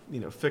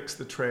 you know, fix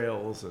the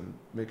trails and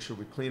make sure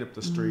we clean up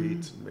the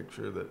streets and make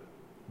sure that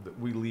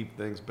we leave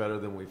things better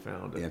than we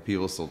found it. Yeah,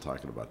 people still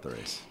talking about the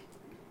race.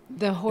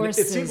 The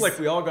horses. It seemed like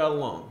we all got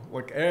along,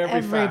 like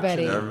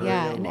everybody,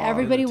 and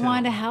everybody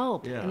wanted to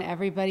help, yeah. and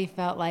everybody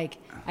felt like,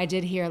 I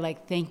did hear,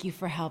 like, thank you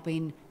for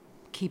helping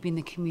keeping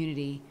the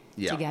community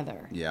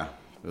together. Yeah,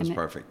 it was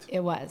perfect.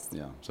 It was.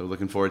 Yeah, so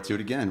looking forward to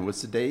it again.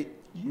 What's the date,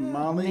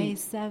 Molly? May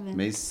 7th.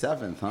 May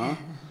 7th, huh?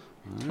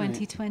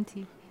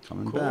 2020.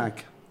 Coming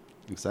back.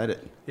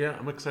 Excited. Yeah,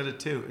 I'm excited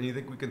too. And you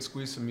think we can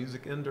squeeze some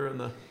music in during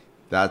the...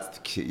 That's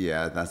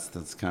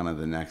kind of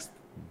the next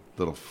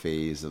little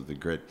phase of the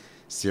Grit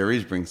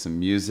series. Bring some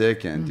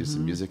music and do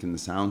some music in the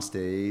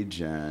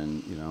soundstage,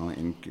 and you know,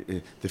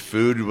 and the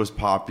food was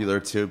popular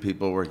too.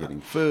 People were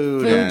getting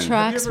food. Food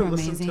trucks were amazing. Have you ever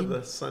listened amazing. to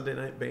the Sunday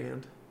night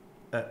band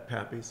at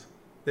Pappy's?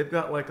 They've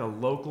got like a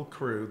local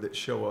crew that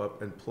show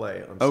up and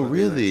play on Sunday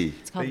really? nights.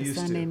 It's called the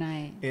Sunday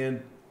night.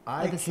 And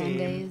I the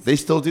Sundays. They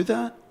still do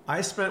that?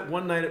 I spent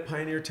one night at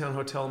Pioneer Town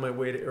Hotel on my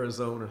way to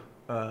Arizona,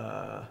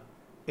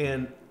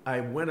 and I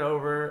went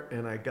over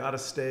and I got a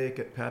steak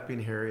at Pappy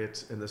and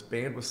Harriet's, and this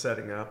band was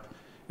setting up.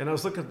 And I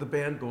was looking at the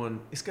band going,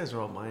 these guys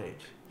are all my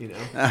age, you know?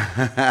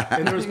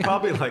 And there was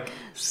probably like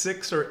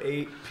 6 or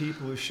 8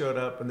 people who showed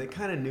up, and they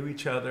kind of knew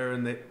each other,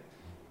 and they,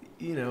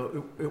 you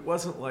know, it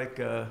wasn't like,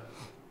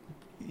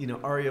 you know,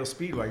 REO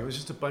Speedwagon. It was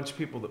just a bunch of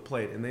people that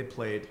played, and they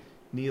played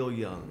Neil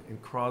Young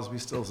and Crosby,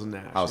 Stills and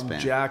Nash and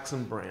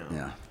Jackson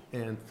Brown.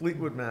 And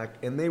Fleetwood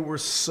Mac, and they were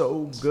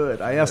so good.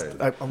 I asked,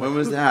 when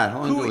was that? How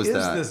long ago was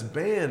that? Who is this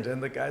band?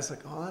 And the guy's like,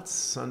 oh, that's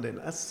Sunday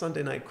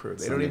Night Crew.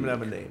 They don't even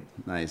have a name.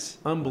 Nice,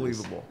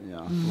 unbelievable. Nice.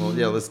 Yeah. Well,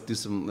 yeah. Let's do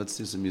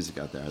some music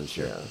out there this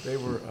year. Yeah, they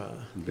were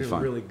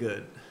really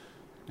good.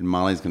 And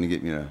Molly's gonna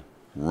get me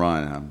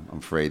run. I'm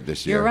afraid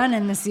this year. You're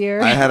running this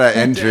year. I had an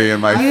injury in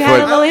my foot. You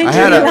had a little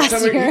injury last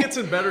year. He gets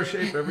in better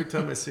shape every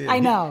time I see him. I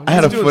know. I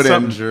had a He's doing foot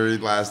something. injury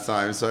last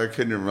time, so I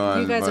couldn't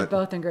run. You guys are but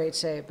both in great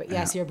shape, but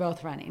yes, you're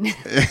both running.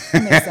 Makes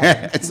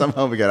sense.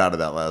 somehow we got out of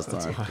that last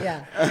time.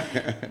 Yeah.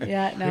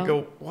 Yeah, no. You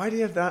go, why do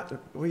you have that?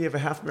 Well, you have a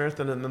half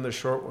marathon and then the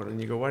short one.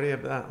 And you go, why do you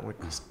have that? I'm like,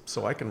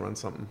 so I can run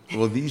something.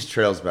 Well, these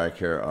trails back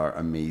here are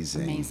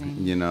amazing. Amazing.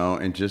 You know,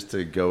 and just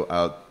to go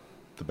out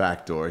the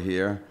back door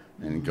here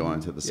and go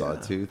into the Yeah.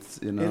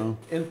 Sawtooths, you know.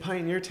 And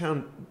Pioneer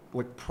Town,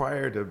 like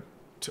prior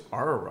to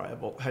our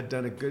arrival, had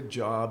done a good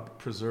job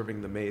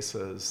preserving the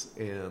mesas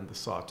and the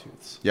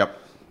Sawtooths. Yep.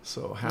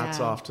 So hats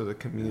Yeah. off to the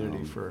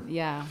community for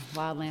Yeah,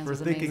 Wildlands for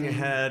was thinking amazing.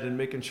 ahead and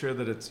making sure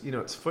that it's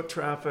it's foot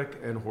traffic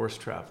and horse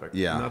traffic.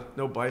 Yeah.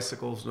 No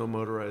bicycles, no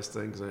motorized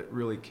things, and it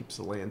really keeps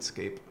the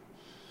landscape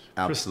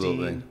Absolutely.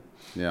 pristine.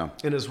 Yeah.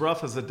 And as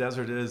rough as the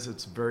desert is,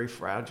 it's very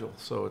fragile.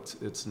 So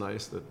it's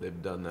nice that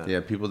they've done that. Yeah,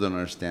 people don't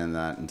understand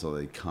that until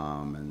they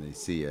come and they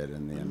see it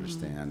and they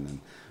understand and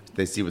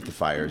they see what the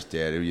fires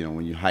did. You know,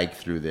 when you hike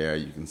through there,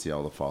 you can see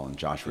all the fallen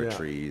Joshua Yeah.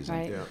 trees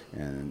Right. Yeah.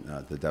 and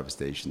the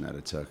devastation that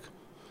it took.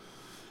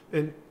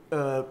 And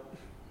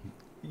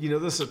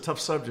this is a tough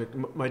subject.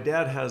 My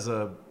dad has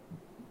a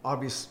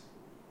obvious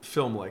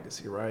film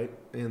legacy, right?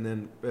 And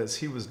then as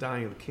he was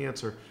dying of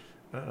cancer,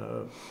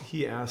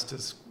 he asked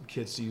his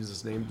kids to use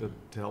his name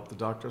to help the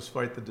doctors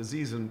fight the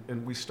disease,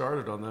 and we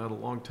started on that a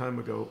long time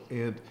ago.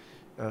 And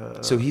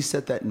So he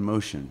set that in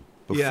motion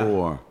Yeah.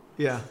 before.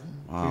 yeah,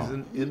 Wow.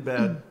 he's in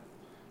bed.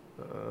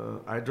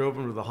 I drove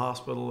him to the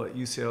hospital at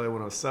UCLA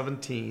when I was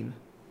 17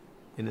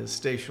 in his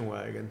station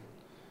wagon.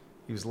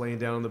 He was laying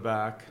down in the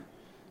back,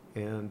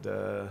 and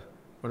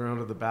went around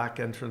to the back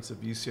entrance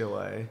of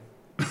UCLA,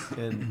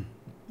 and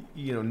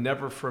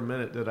never for a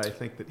minute did I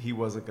think that he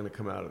wasn't going to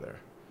come out of there.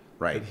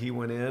 Right. But he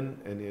went in,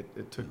 and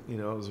it took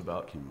it was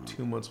about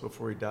 2 months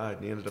before he died,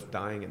 and he ended up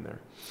dying in there.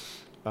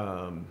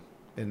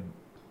 And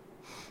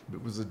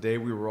it was the day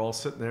we were all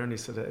sitting there, and he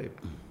said, "Hey,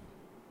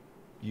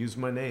 use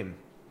my name."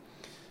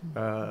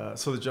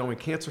 So the John Wayne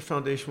Cancer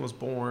Foundation was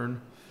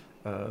born.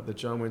 The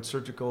John Wayne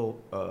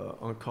Surgical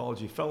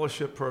Oncology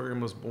Fellowship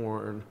Program was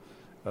born.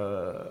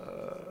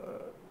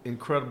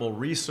 Incredible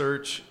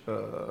research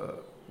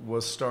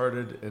was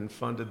started and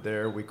funded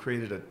there. We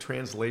created a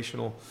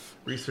translational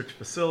research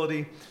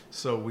facility.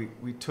 So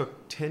we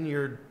took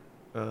tenured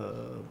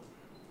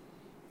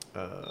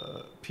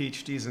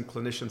PhDs and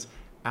clinicians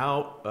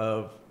out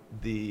of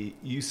the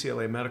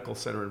UCLA Medical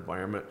Center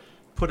environment,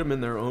 put them in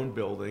their own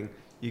building.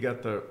 You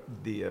got the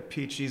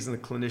PhDs and the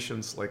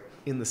clinicians like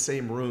in the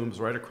same rooms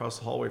right across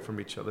the hallway from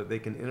each other. They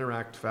can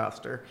interact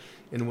faster.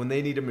 And when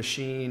they need a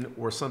machine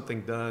or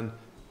something done,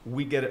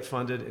 we get it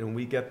funded and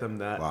we get them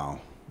that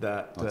Wow.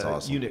 That's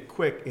awesome. unit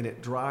quick, and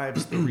it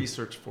drives the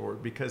research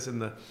forward. Because in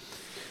the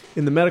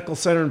medical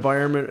center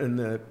environment and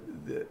the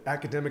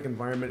academic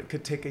environment, it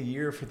could take a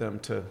year for them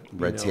to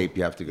Red tape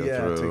you have to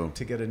go through.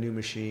 to get a new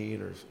machine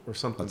or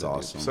something. That's to do.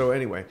 awesome. So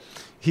anyway,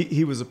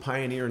 he was a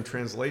pioneer in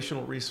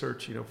translational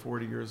research.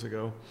 40 years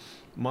ago,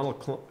 you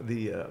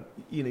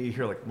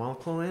hear like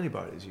monoclonal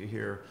antibodies. You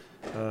hear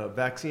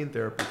vaccine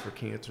therapy for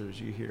cancers.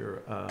 You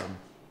hear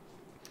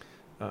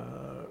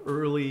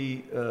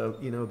early,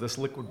 this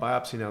liquid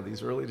biopsy now,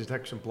 these early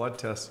detection blood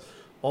tests.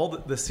 All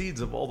the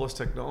seeds of all those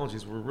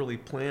technologies were really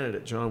planted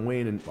at John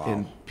Wayne,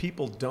 and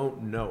people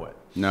don't know it.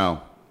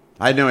 No.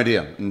 I had no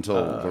idea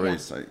until the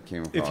race I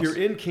came across. If you're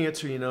in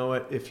cancer, you know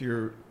it. If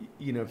you're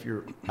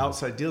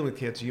outside dealing with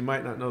cancer, you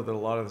might not know that a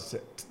lot of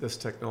this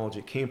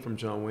technology came from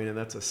John Wayne, and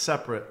that's a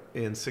separate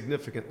and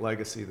significant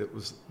legacy that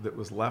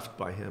was left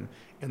by him.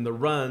 And the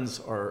runs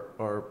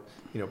are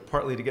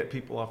partly to get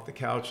people off the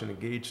couch and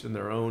engaged in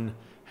their own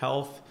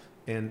health,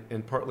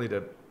 and partly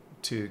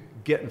to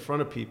get in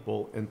front of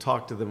people and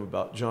talk to them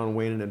about John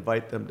Wayne and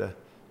invite them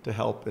to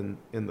help in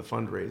the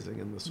fundraising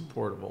and the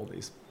support of all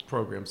these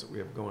programs that we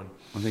have going.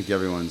 I think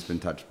everyone's been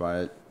touched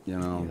by it,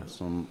 Yeah.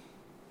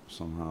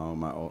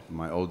 Somehow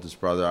my oldest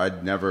brother,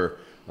 I'd never,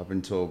 up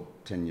until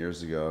 10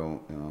 years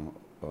ago,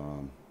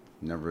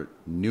 never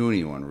knew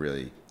anyone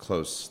really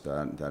close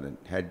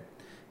that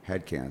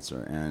had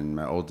cancer. And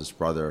my oldest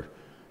brother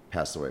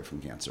passed away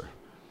from cancer.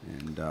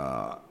 And,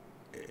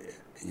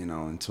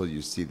 until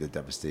you see the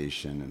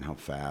devastation and how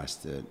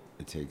fast it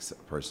takes a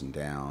person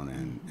down,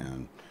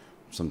 and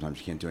sometimes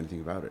you can't do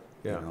anything about it.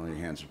 Yeah. Your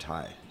hands are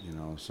tied,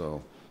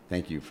 so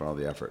thank you for all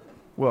the effort.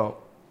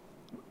 Well,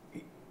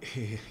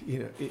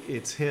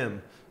 it's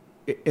him.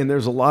 And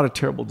there's a lot of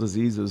terrible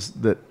diseases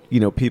that,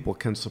 people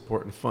can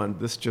support and fund.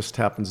 This just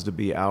happens to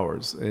be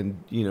ours.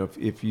 And,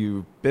 if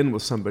you've been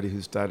with somebody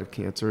who's died of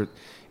cancer,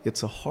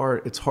 it's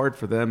hard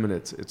for them, and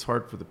it's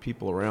hard for the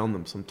people around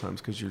them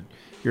sometimes, because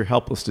you're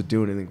helpless to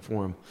do anything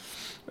for them.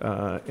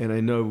 And I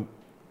know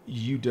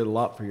you did a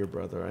lot for your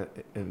brother.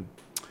 And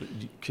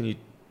can you?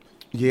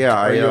 Yeah,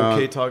 Are you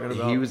okay talking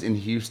about? He was in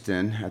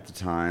Houston at the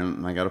time,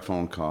 and I got a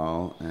phone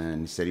call, and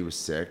he said he was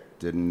sick,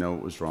 didn't know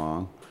what was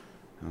wrong.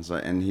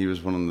 And he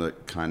was one of the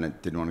kind of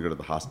didn't want to go to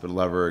the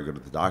hospital ever, or go to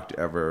the doctor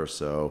ever.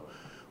 So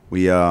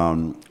we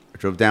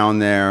drove down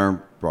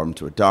there, brought him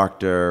to a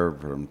doctor,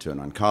 brought him to an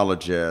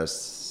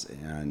oncologist,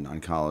 and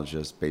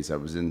I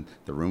was in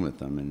the room with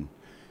them, and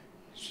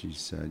she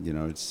said,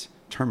 it's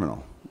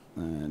terminal.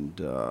 And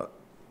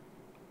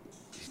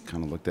he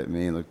kind of looked at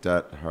me and looked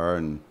at her,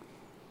 and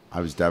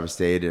I was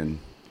devastated, and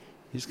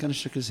he just kind of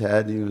shook his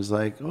head, and he was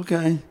like,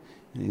 okay.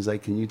 And he's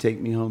like, can you take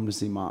me home to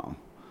see Mom?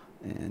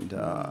 And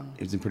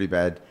it was in pretty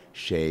bad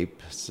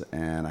shape,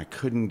 and I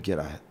couldn't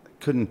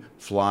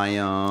fly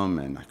him,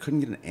 and I couldn't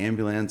get an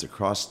ambulance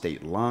across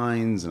state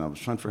lines, and I was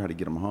trying to figure out how to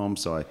get him home.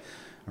 So I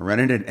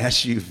rented an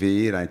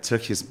SUV, and I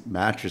took his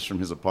mattress from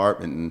his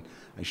apartment, and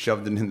I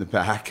shoved it in the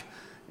back,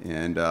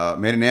 and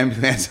made an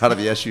ambulance out of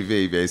the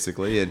SUV,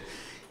 basically. And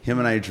him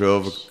and I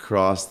drove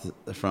across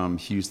from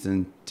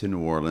Houston to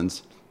New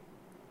Orleans,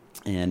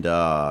 and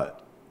I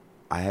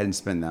hadn't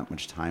spent that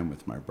much time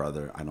with my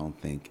brother, I don't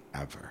think,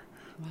 ever.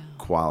 Wow.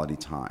 Quality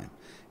time.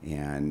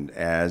 And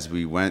as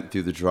we went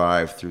through the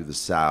drive through the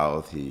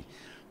South, he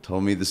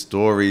told me the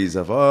stories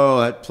of,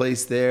 that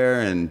place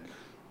there, and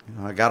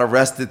I got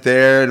arrested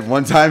there at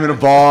one time in a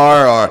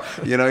bar, or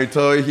he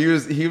told he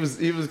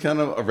was kind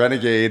of a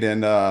renegade,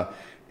 and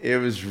it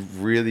was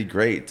really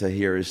great to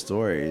hear his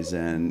stories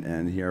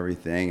and hear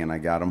everything. And I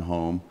got him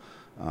home,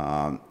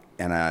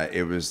 and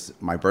it was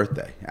my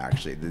birthday,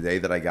 actually. The day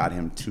that I got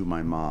him to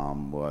my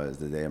mom was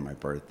the day of my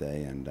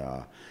birthday, and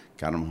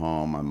got him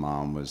home. My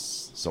mom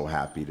was so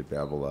happy to be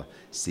able to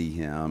see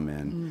him,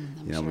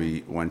 and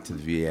we went to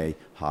the VA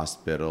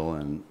hospital,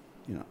 and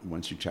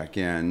once you check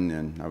in,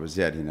 and that was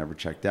it. He never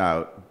checked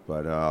out,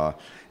 but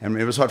and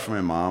it was hard for my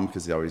mom,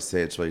 because they always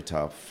say it's really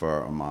tough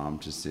for a mom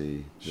to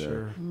see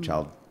their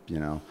child,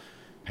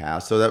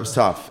 pass. So that was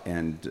tough,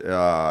 and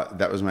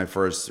that was my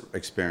first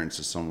experience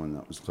with someone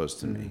that was close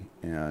to me,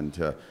 and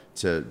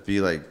to be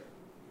like,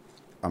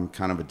 I'm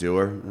kind of a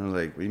doer. And I was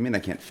like, what do you mean I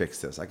can't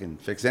fix this? I can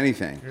fix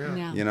anything,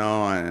 and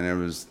it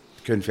was,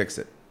 couldn't fix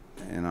it,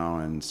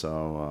 and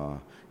so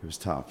it was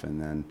tough.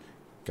 And then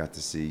got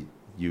to see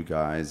you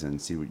guys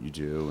and see what you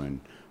do,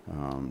 and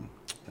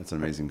that's an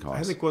amazing cause.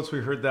 I think once we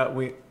heard that,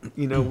 we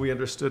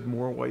understood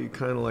more why you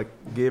kind of like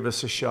gave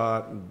us a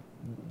shot, and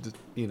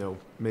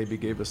maybe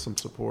gave us some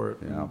support.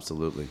 Yeah,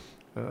 absolutely.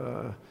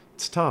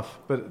 It's tough,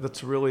 but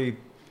that's really,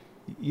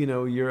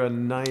 you're a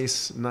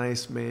nice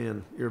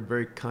man. You're a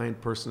very kind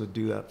person to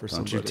do that for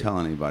somebody. Don't you tell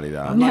anybody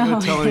that. I'm not going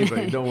to tell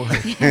anybody. Don't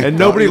worry. And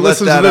nobody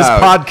listens to this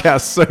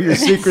podcast, so your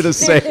secret is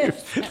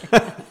safe.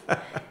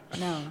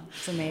 No,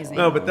 it's amazing.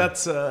 No, but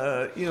that's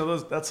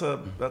that's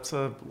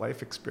a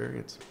life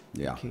experience.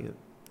 Yeah. You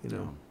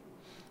can't,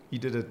 You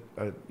did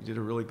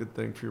a really good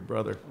thing for your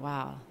brother.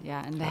 Wow.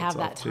 Yeah, and to have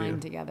that time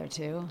together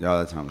too. Yeah,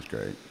 that time was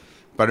great.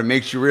 But it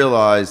makes you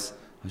realize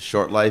how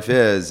short life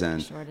is,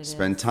 and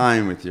spend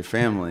time with your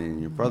family and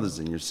your brothers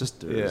and your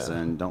sisters,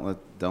 and don't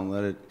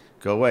let it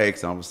go away,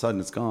 because all of a sudden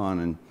it's gone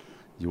and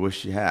you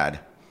wish you had.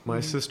 My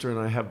sister and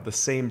I have the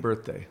same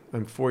birthday.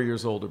 I'm 4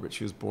 years older, but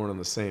she was born on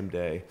the same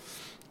day.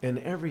 And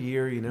every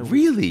year,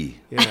 Really?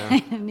 Yeah. I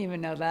didn't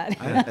even know that.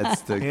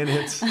 And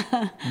it's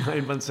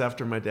 9 months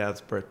after my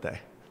dad's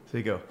birthday. So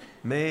you go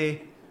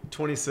May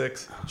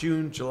 26th,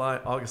 June, July,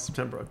 August,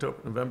 September, October,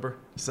 November,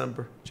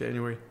 December,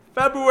 January,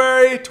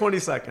 February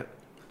 22nd.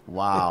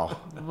 Wow.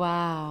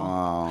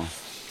 Wow.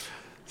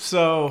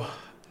 So,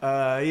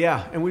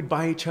 and we'd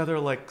buy each other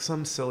like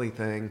some silly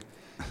thing.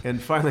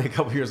 And finally, a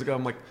couple years ago,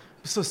 I'm like,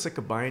 I'm so sick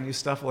of buying you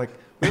stuff. Like,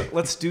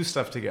 let's do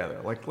stuff together.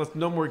 Like,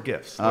 no more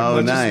gifts. Like,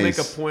 let's nice. just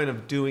make a point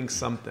of doing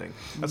something.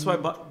 That's why I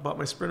bought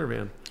my Sprinter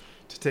van,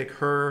 to take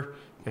her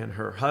and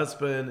her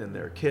husband and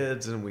their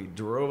kids, and we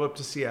drove up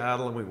to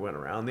Seattle, and we went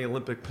around the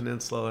Olympic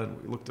Peninsula,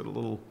 and we looked at a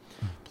little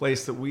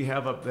place that we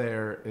have up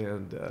there,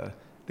 and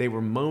they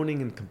were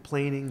moaning and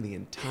complaining the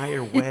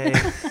entire way.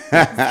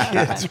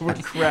 Kids were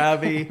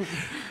crabby.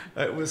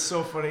 It was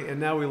so funny,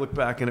 and now we look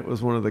back, and it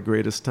was one of the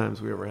greatest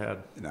times we ever had.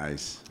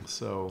 Nice.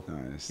 So,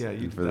 nice. Yeah,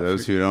 you for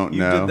those who don't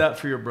know, you did that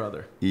for your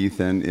brother.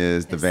 Ethan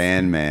is the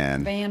van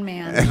man. Van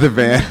man. The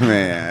van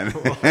man.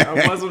 Well,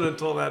 I wasn't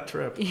until that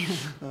trip. Yeah.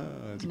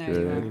 That's No, good.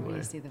 you were. Anyway.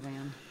 You see the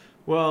van.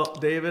 Well,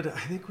 David, I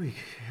think we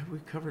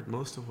covered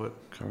most of what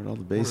Covered all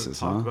the we wanted to bases,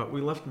 talk huh? about.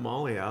 We left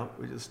Molly out.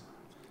 We just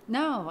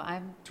No,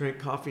 I'm. drank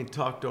coffee and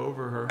talked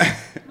over her. Molly,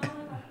 why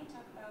don't you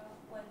talk about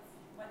what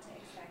to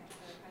expect for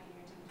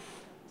Pioneer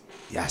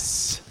 2022?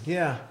 Yes.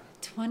 Yeah.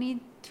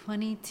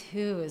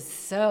 2022 is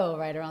so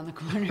right around the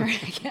corner.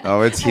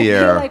 Oh, it's I feel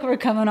here. like we're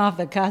coming off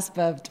the cusp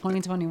of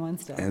 2021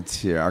 still. It's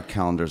here. Our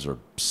calendars are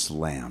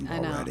slammed I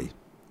know. already.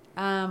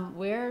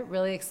 We're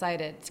really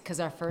excited because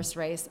our first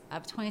race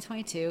of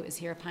 2022 is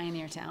here at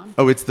Pioneer Town.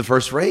 Oh, it's the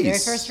first race.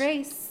 Very first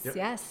race, Yep.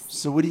 yes.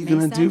 So what are you May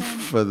going to do 7th.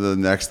 for the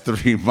next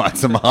 3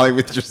 months, Molly,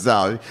 with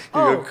yourself? You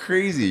Oh, go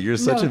crazy. You're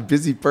such no. a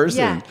busy person.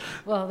 Yeah,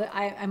 well,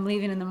 I'm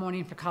leaving in the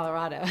morning for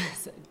Colorado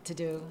to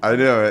do. I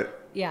know it.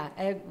 Yeah,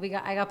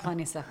 I got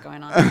plenty of stuff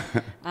going on.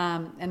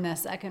 And the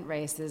second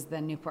race is the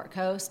Newport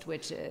Coast,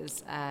 which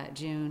is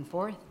June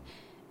 4th,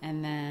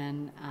 and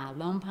then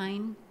Lone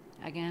Pine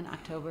again,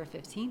 October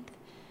 15th.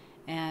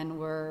 And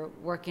we're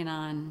working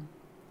on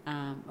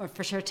or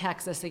for sure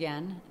Texas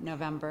again,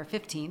 November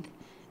 15th.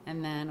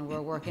 And then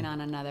we're working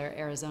on another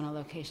Arizona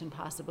location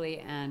possibly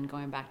and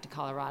going back to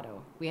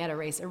Colorado. We had a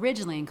race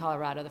originally in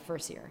Colorado the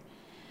first year,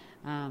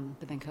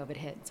 but then COVID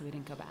hit, so we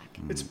didn't go back.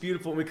 It's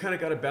beautiful. We kind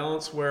of got a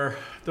balance where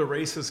the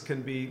races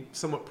can be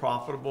somewhat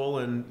profitable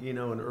and, in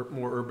a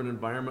more urban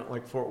environment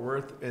like Fort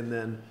Worth, and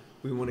then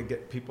we want to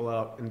get people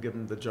out and give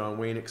them the John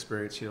Wayne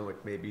experience,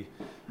 like maybe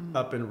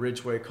up in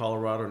Ridgeway,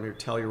 Colorado, near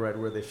Telluride,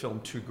 where they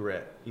filmed True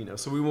Grit.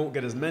 So we won't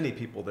get as many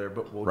people there,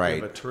 but we'll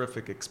give a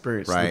terrific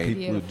experience to the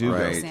people who do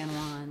Beautiful. go. San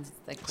Juan's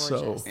like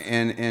gorgeous.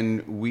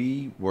 And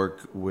we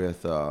work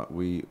with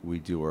we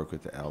do work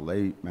with the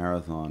LA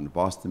Marathon, the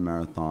Boston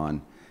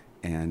Marathon,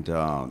 and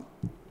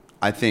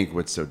I think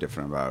what's so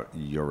different about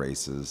your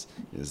races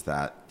is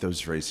that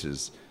those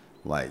races,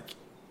 like,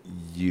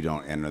 you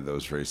don't enter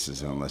those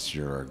races unless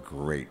you're a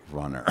great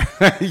runner.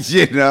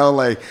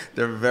 Like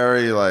they're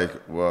very like,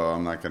 well,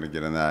 I'm not going to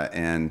get in that.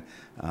 And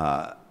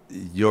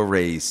your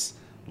race,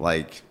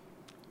 like,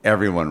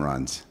 everyone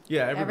runs.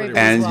 Yeah, everybody.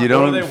 And walks. you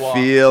don't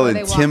feel Or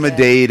they walk it.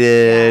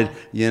 intimidated.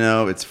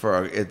 Yeah. It's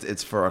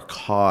for a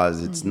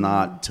cause. It's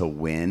not to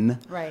win.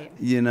 Right.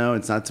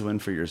 It's not to win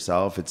for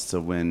yourself. It's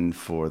to win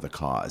for the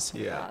cause.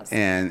 Yeah.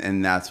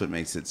 And that's what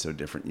makes it so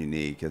different,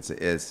 unique.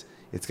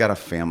 It's got a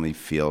family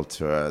feel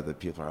to it. The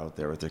people are out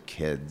there with their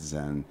kids,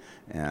 and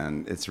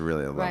it's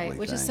really a lovely Right,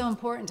 which thing. is so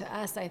important to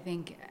us, I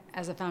think,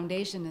 as a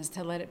foundation, is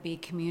to let it be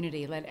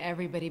community, let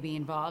everybody be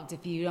involved.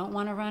 If you don't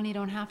want to run, you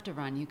don't have to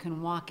run. You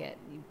can walk it.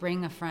 You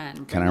bring a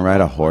friend. Can I ride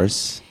a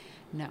horse?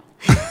 No.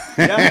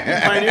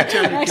 Yeah, Pioneer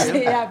Town. You Actually,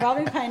 can. yeah,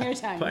 probably Pioneer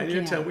Town. you Pioneer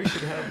can. Town. We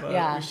should have.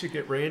 Yeah. We should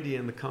get Randy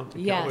and the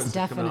Compton Yes, Cowboys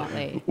to come out.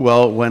 definitely.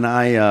 Well, when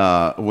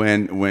I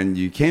when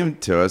you came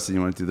to us and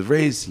you went through the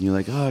race, and you're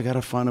like, oh, I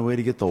gotta find a way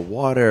to get the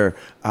water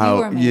out.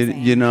 were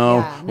amazing. You know,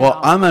 Yeah, well,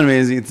 no. I'm not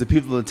amazing. It's the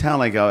people of the town.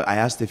 Like I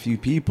asked a few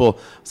people.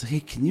 I was like, hey,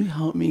 can you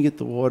help me get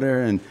the water?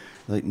 And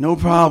like, no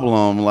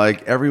problem.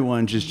 Like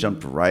everyone just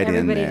jumped right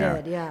Everybody in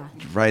there. did, yeah.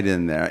 Right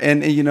in there.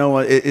 And you know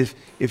what?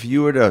 If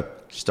you were to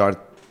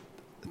start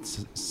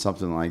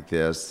something like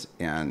this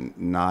and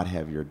not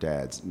have your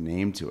dad's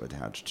name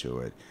attached to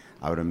it,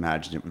 I would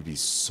imagine it would be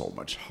so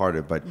much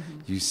harder. But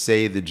you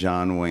say the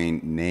John Wayne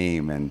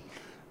name, and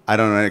I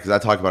don't know, because I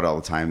talk about it all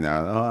the time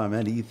now. Oh, I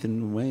met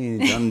Ethan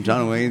Wayne,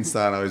 John Wayne's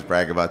son. I always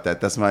brag about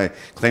that. That's my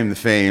claim to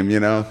fame,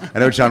 I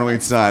know John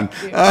Wayne's son.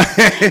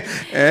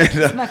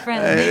 And, my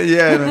friend.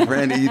 yeah, my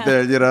friend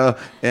Ethan,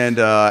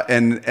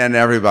 and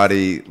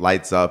everybody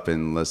lights up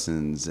and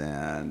listens,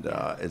 and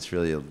it's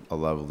really a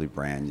lovely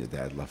brand your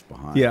dad left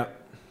behind. Yeah,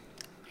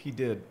 he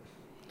did.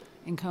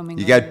 In combing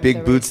You over got big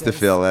the boots to races.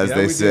 fill, as Yeah,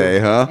 they we say,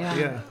 do. huh? Yeah.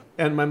 Yeah,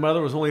 and my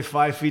mother was only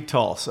 5 feet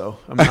tall, so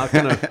I'm not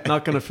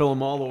gonna fill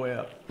them all the way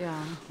up.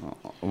 Yeah.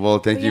 Well,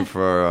 thank But you yeah.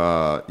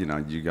 for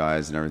you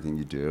guys and everything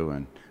you do,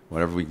 and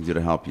whatever we can do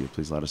to help you,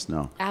 please let us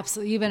know.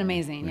 Absolutely. You've been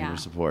amazing. Need Yeah. your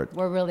support.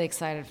 We're really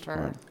excited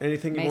for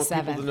Anything you May want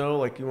 7th. people to know,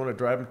 like you want to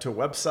drive them to a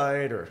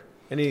website or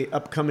any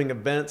upcoming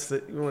events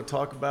that you want to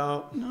talk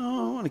about?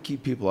 No, I want to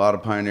keep people out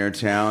of Pioneer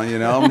Town.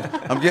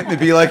 I'm getting to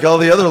be like all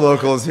the other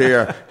locals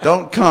here.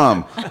 Don't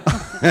come.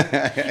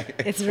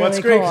 It's really Well, it's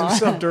great because cool. we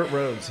still have dirt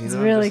roads. It's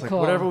really Just like, cool.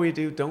 Whatever we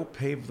do, don't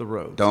pave the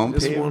roads. Don't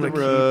Just pave wanna the keep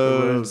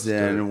roads.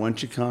 dirt. And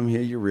once you come here,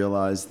 you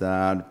realize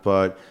that.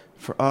 But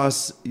for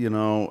us,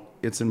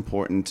 it's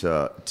important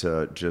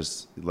to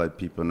just let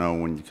people know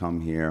when you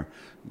come here,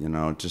 you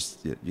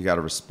got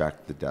to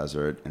respect the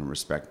desert and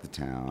respect the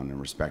town and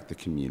respect the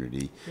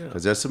community.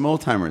 Because there's some old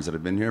timers that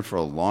have been here for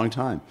a long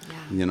time,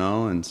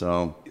 and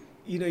so.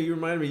 You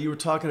reminded me, you were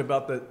talking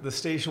about the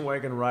station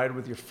wagon ride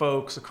with your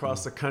folks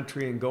across the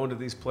country and going to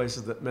these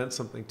places that meant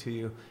something to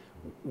you.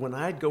 When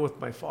I'd go with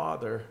my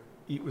father,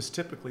 it was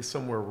typically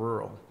somewhere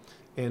rural.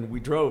 And we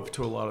drove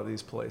to a lot of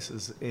these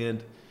places.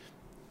 And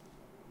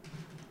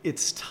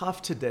it's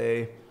tough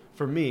today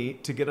for me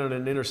to get on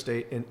an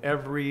interstate and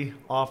every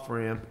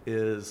off-ramp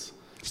is,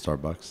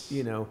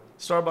 Starbucks.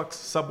 Starbucks,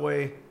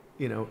 Subway,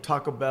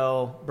 Taco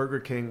Bell,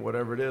 Burger King,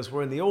 whatever it is.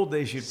 Where in the old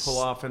days you'd pull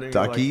off and you're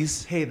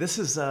Duckies? like, hey, this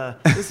is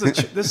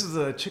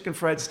a chicken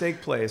fried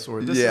steak place,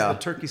 or this is Yeah. the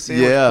turkey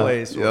sandwich Yeah.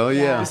 place, or Oh,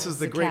 yeah. this is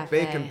the It's a great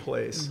cafe. bacon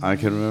place. I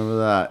can remember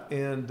that.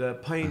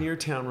 And Pioneer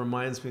Town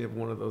reminds me of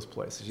one of those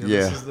places. Yeah.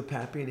 This is the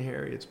Pappy and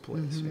Harriet's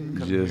place. You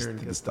come Just here and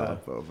the get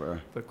stuff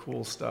over. the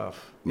cool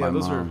stuff. My Yeah,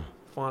 those are mom.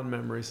 fond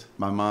memories.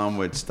 My mom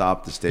would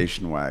stop the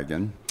station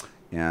wagon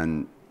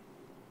and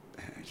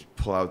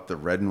pull out the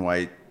red and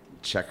white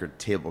checkered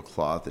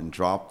tablecloth and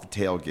drop the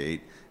tailgate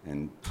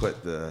and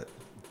put the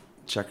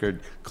checkered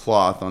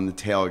cloth on the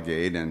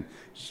tailgate, and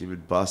she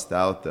would bust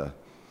out the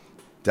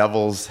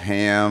devil's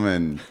ham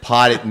and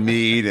potted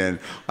meat and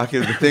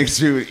the things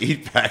we would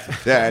eat back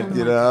then,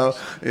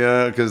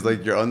 because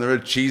like you're on the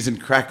road, cheese and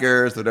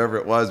crackers, whatever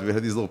it was. We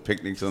had these little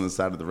picnics on the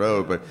side of the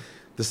road, but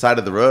the side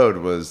of the road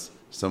was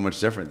so much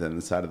different than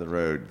the side of the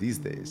road these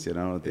days, the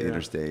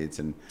interstates,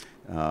 and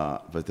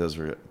but those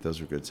were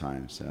good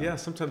times. So. Yeah,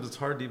 sometimes it's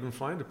hard to even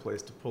find a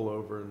place to pull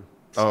over and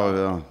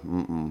Oh,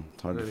 yeah.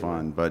 It's hard to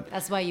find. But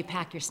That's why you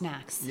pack your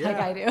snacks, Yeah, like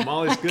I do.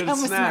 Molly's good at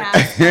Come with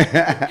snacks.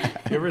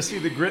 You ever see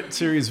the Grit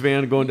Series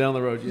van going down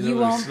the road? You know You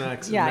there's won't-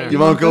 snacks yeah, in there. you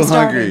won't go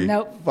starving. hungry.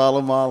 Nope.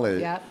 Follow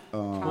Molly. Yep.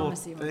 Well,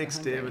 Promise you won't go thanks,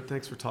 hungry. David.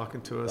 Thanks for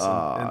talking to us,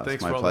 Ah, and it's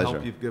thanks my for all the help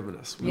pleasure. you've given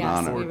us. We Yes,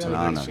 look we forward to really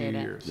the next appreciate few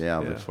it. years. Yeah, I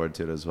look forward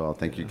to it as well.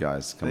 Thank you,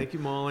 guys. Come. Thank you,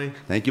 Molly.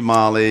 Thank you,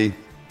 Molly.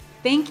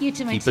 Thank you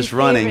to my Keep two us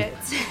running.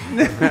 favorites.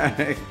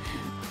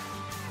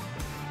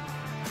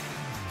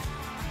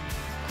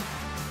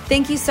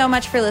 Thank you so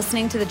much for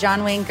listening to the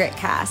John Wayne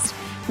Gritcast.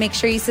 Make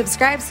sure you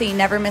subscribe so you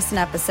never miss an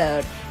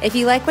episode. If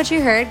you like what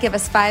you heard, give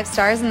us 5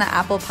 stars in the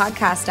Apple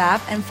Podcast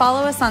app and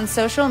follow us on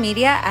social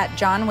media at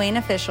John Wayne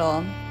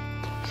Official.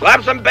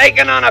 Slap some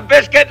bacon on a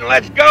biscuit and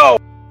let's go.